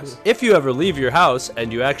 Dumbass. If you ever leave your house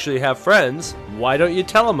and you actually have friends, why don't you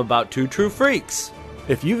tell them about Two True Freaks?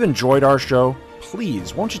 If you've enjoyed our show,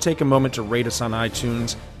 please won't you take a moment to rate us on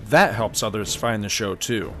iTunes? That helps others find the show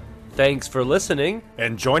too. Thanks for listening.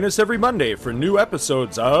 And join us every Monday for new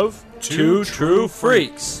episodes of Two True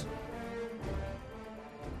Freaks.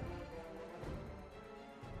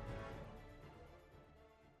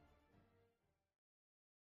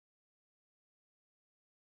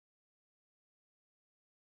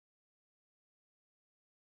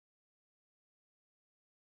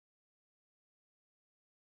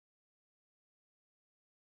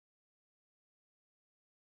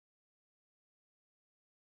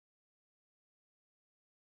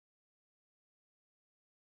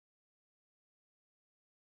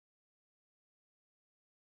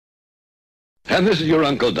 And this is your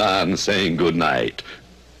Uncle Don saying good night.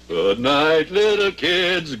 Good night, little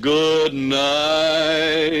kids, good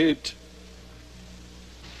night.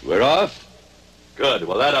 We're off? Good.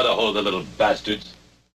 Well, that ought to hold the little bastards.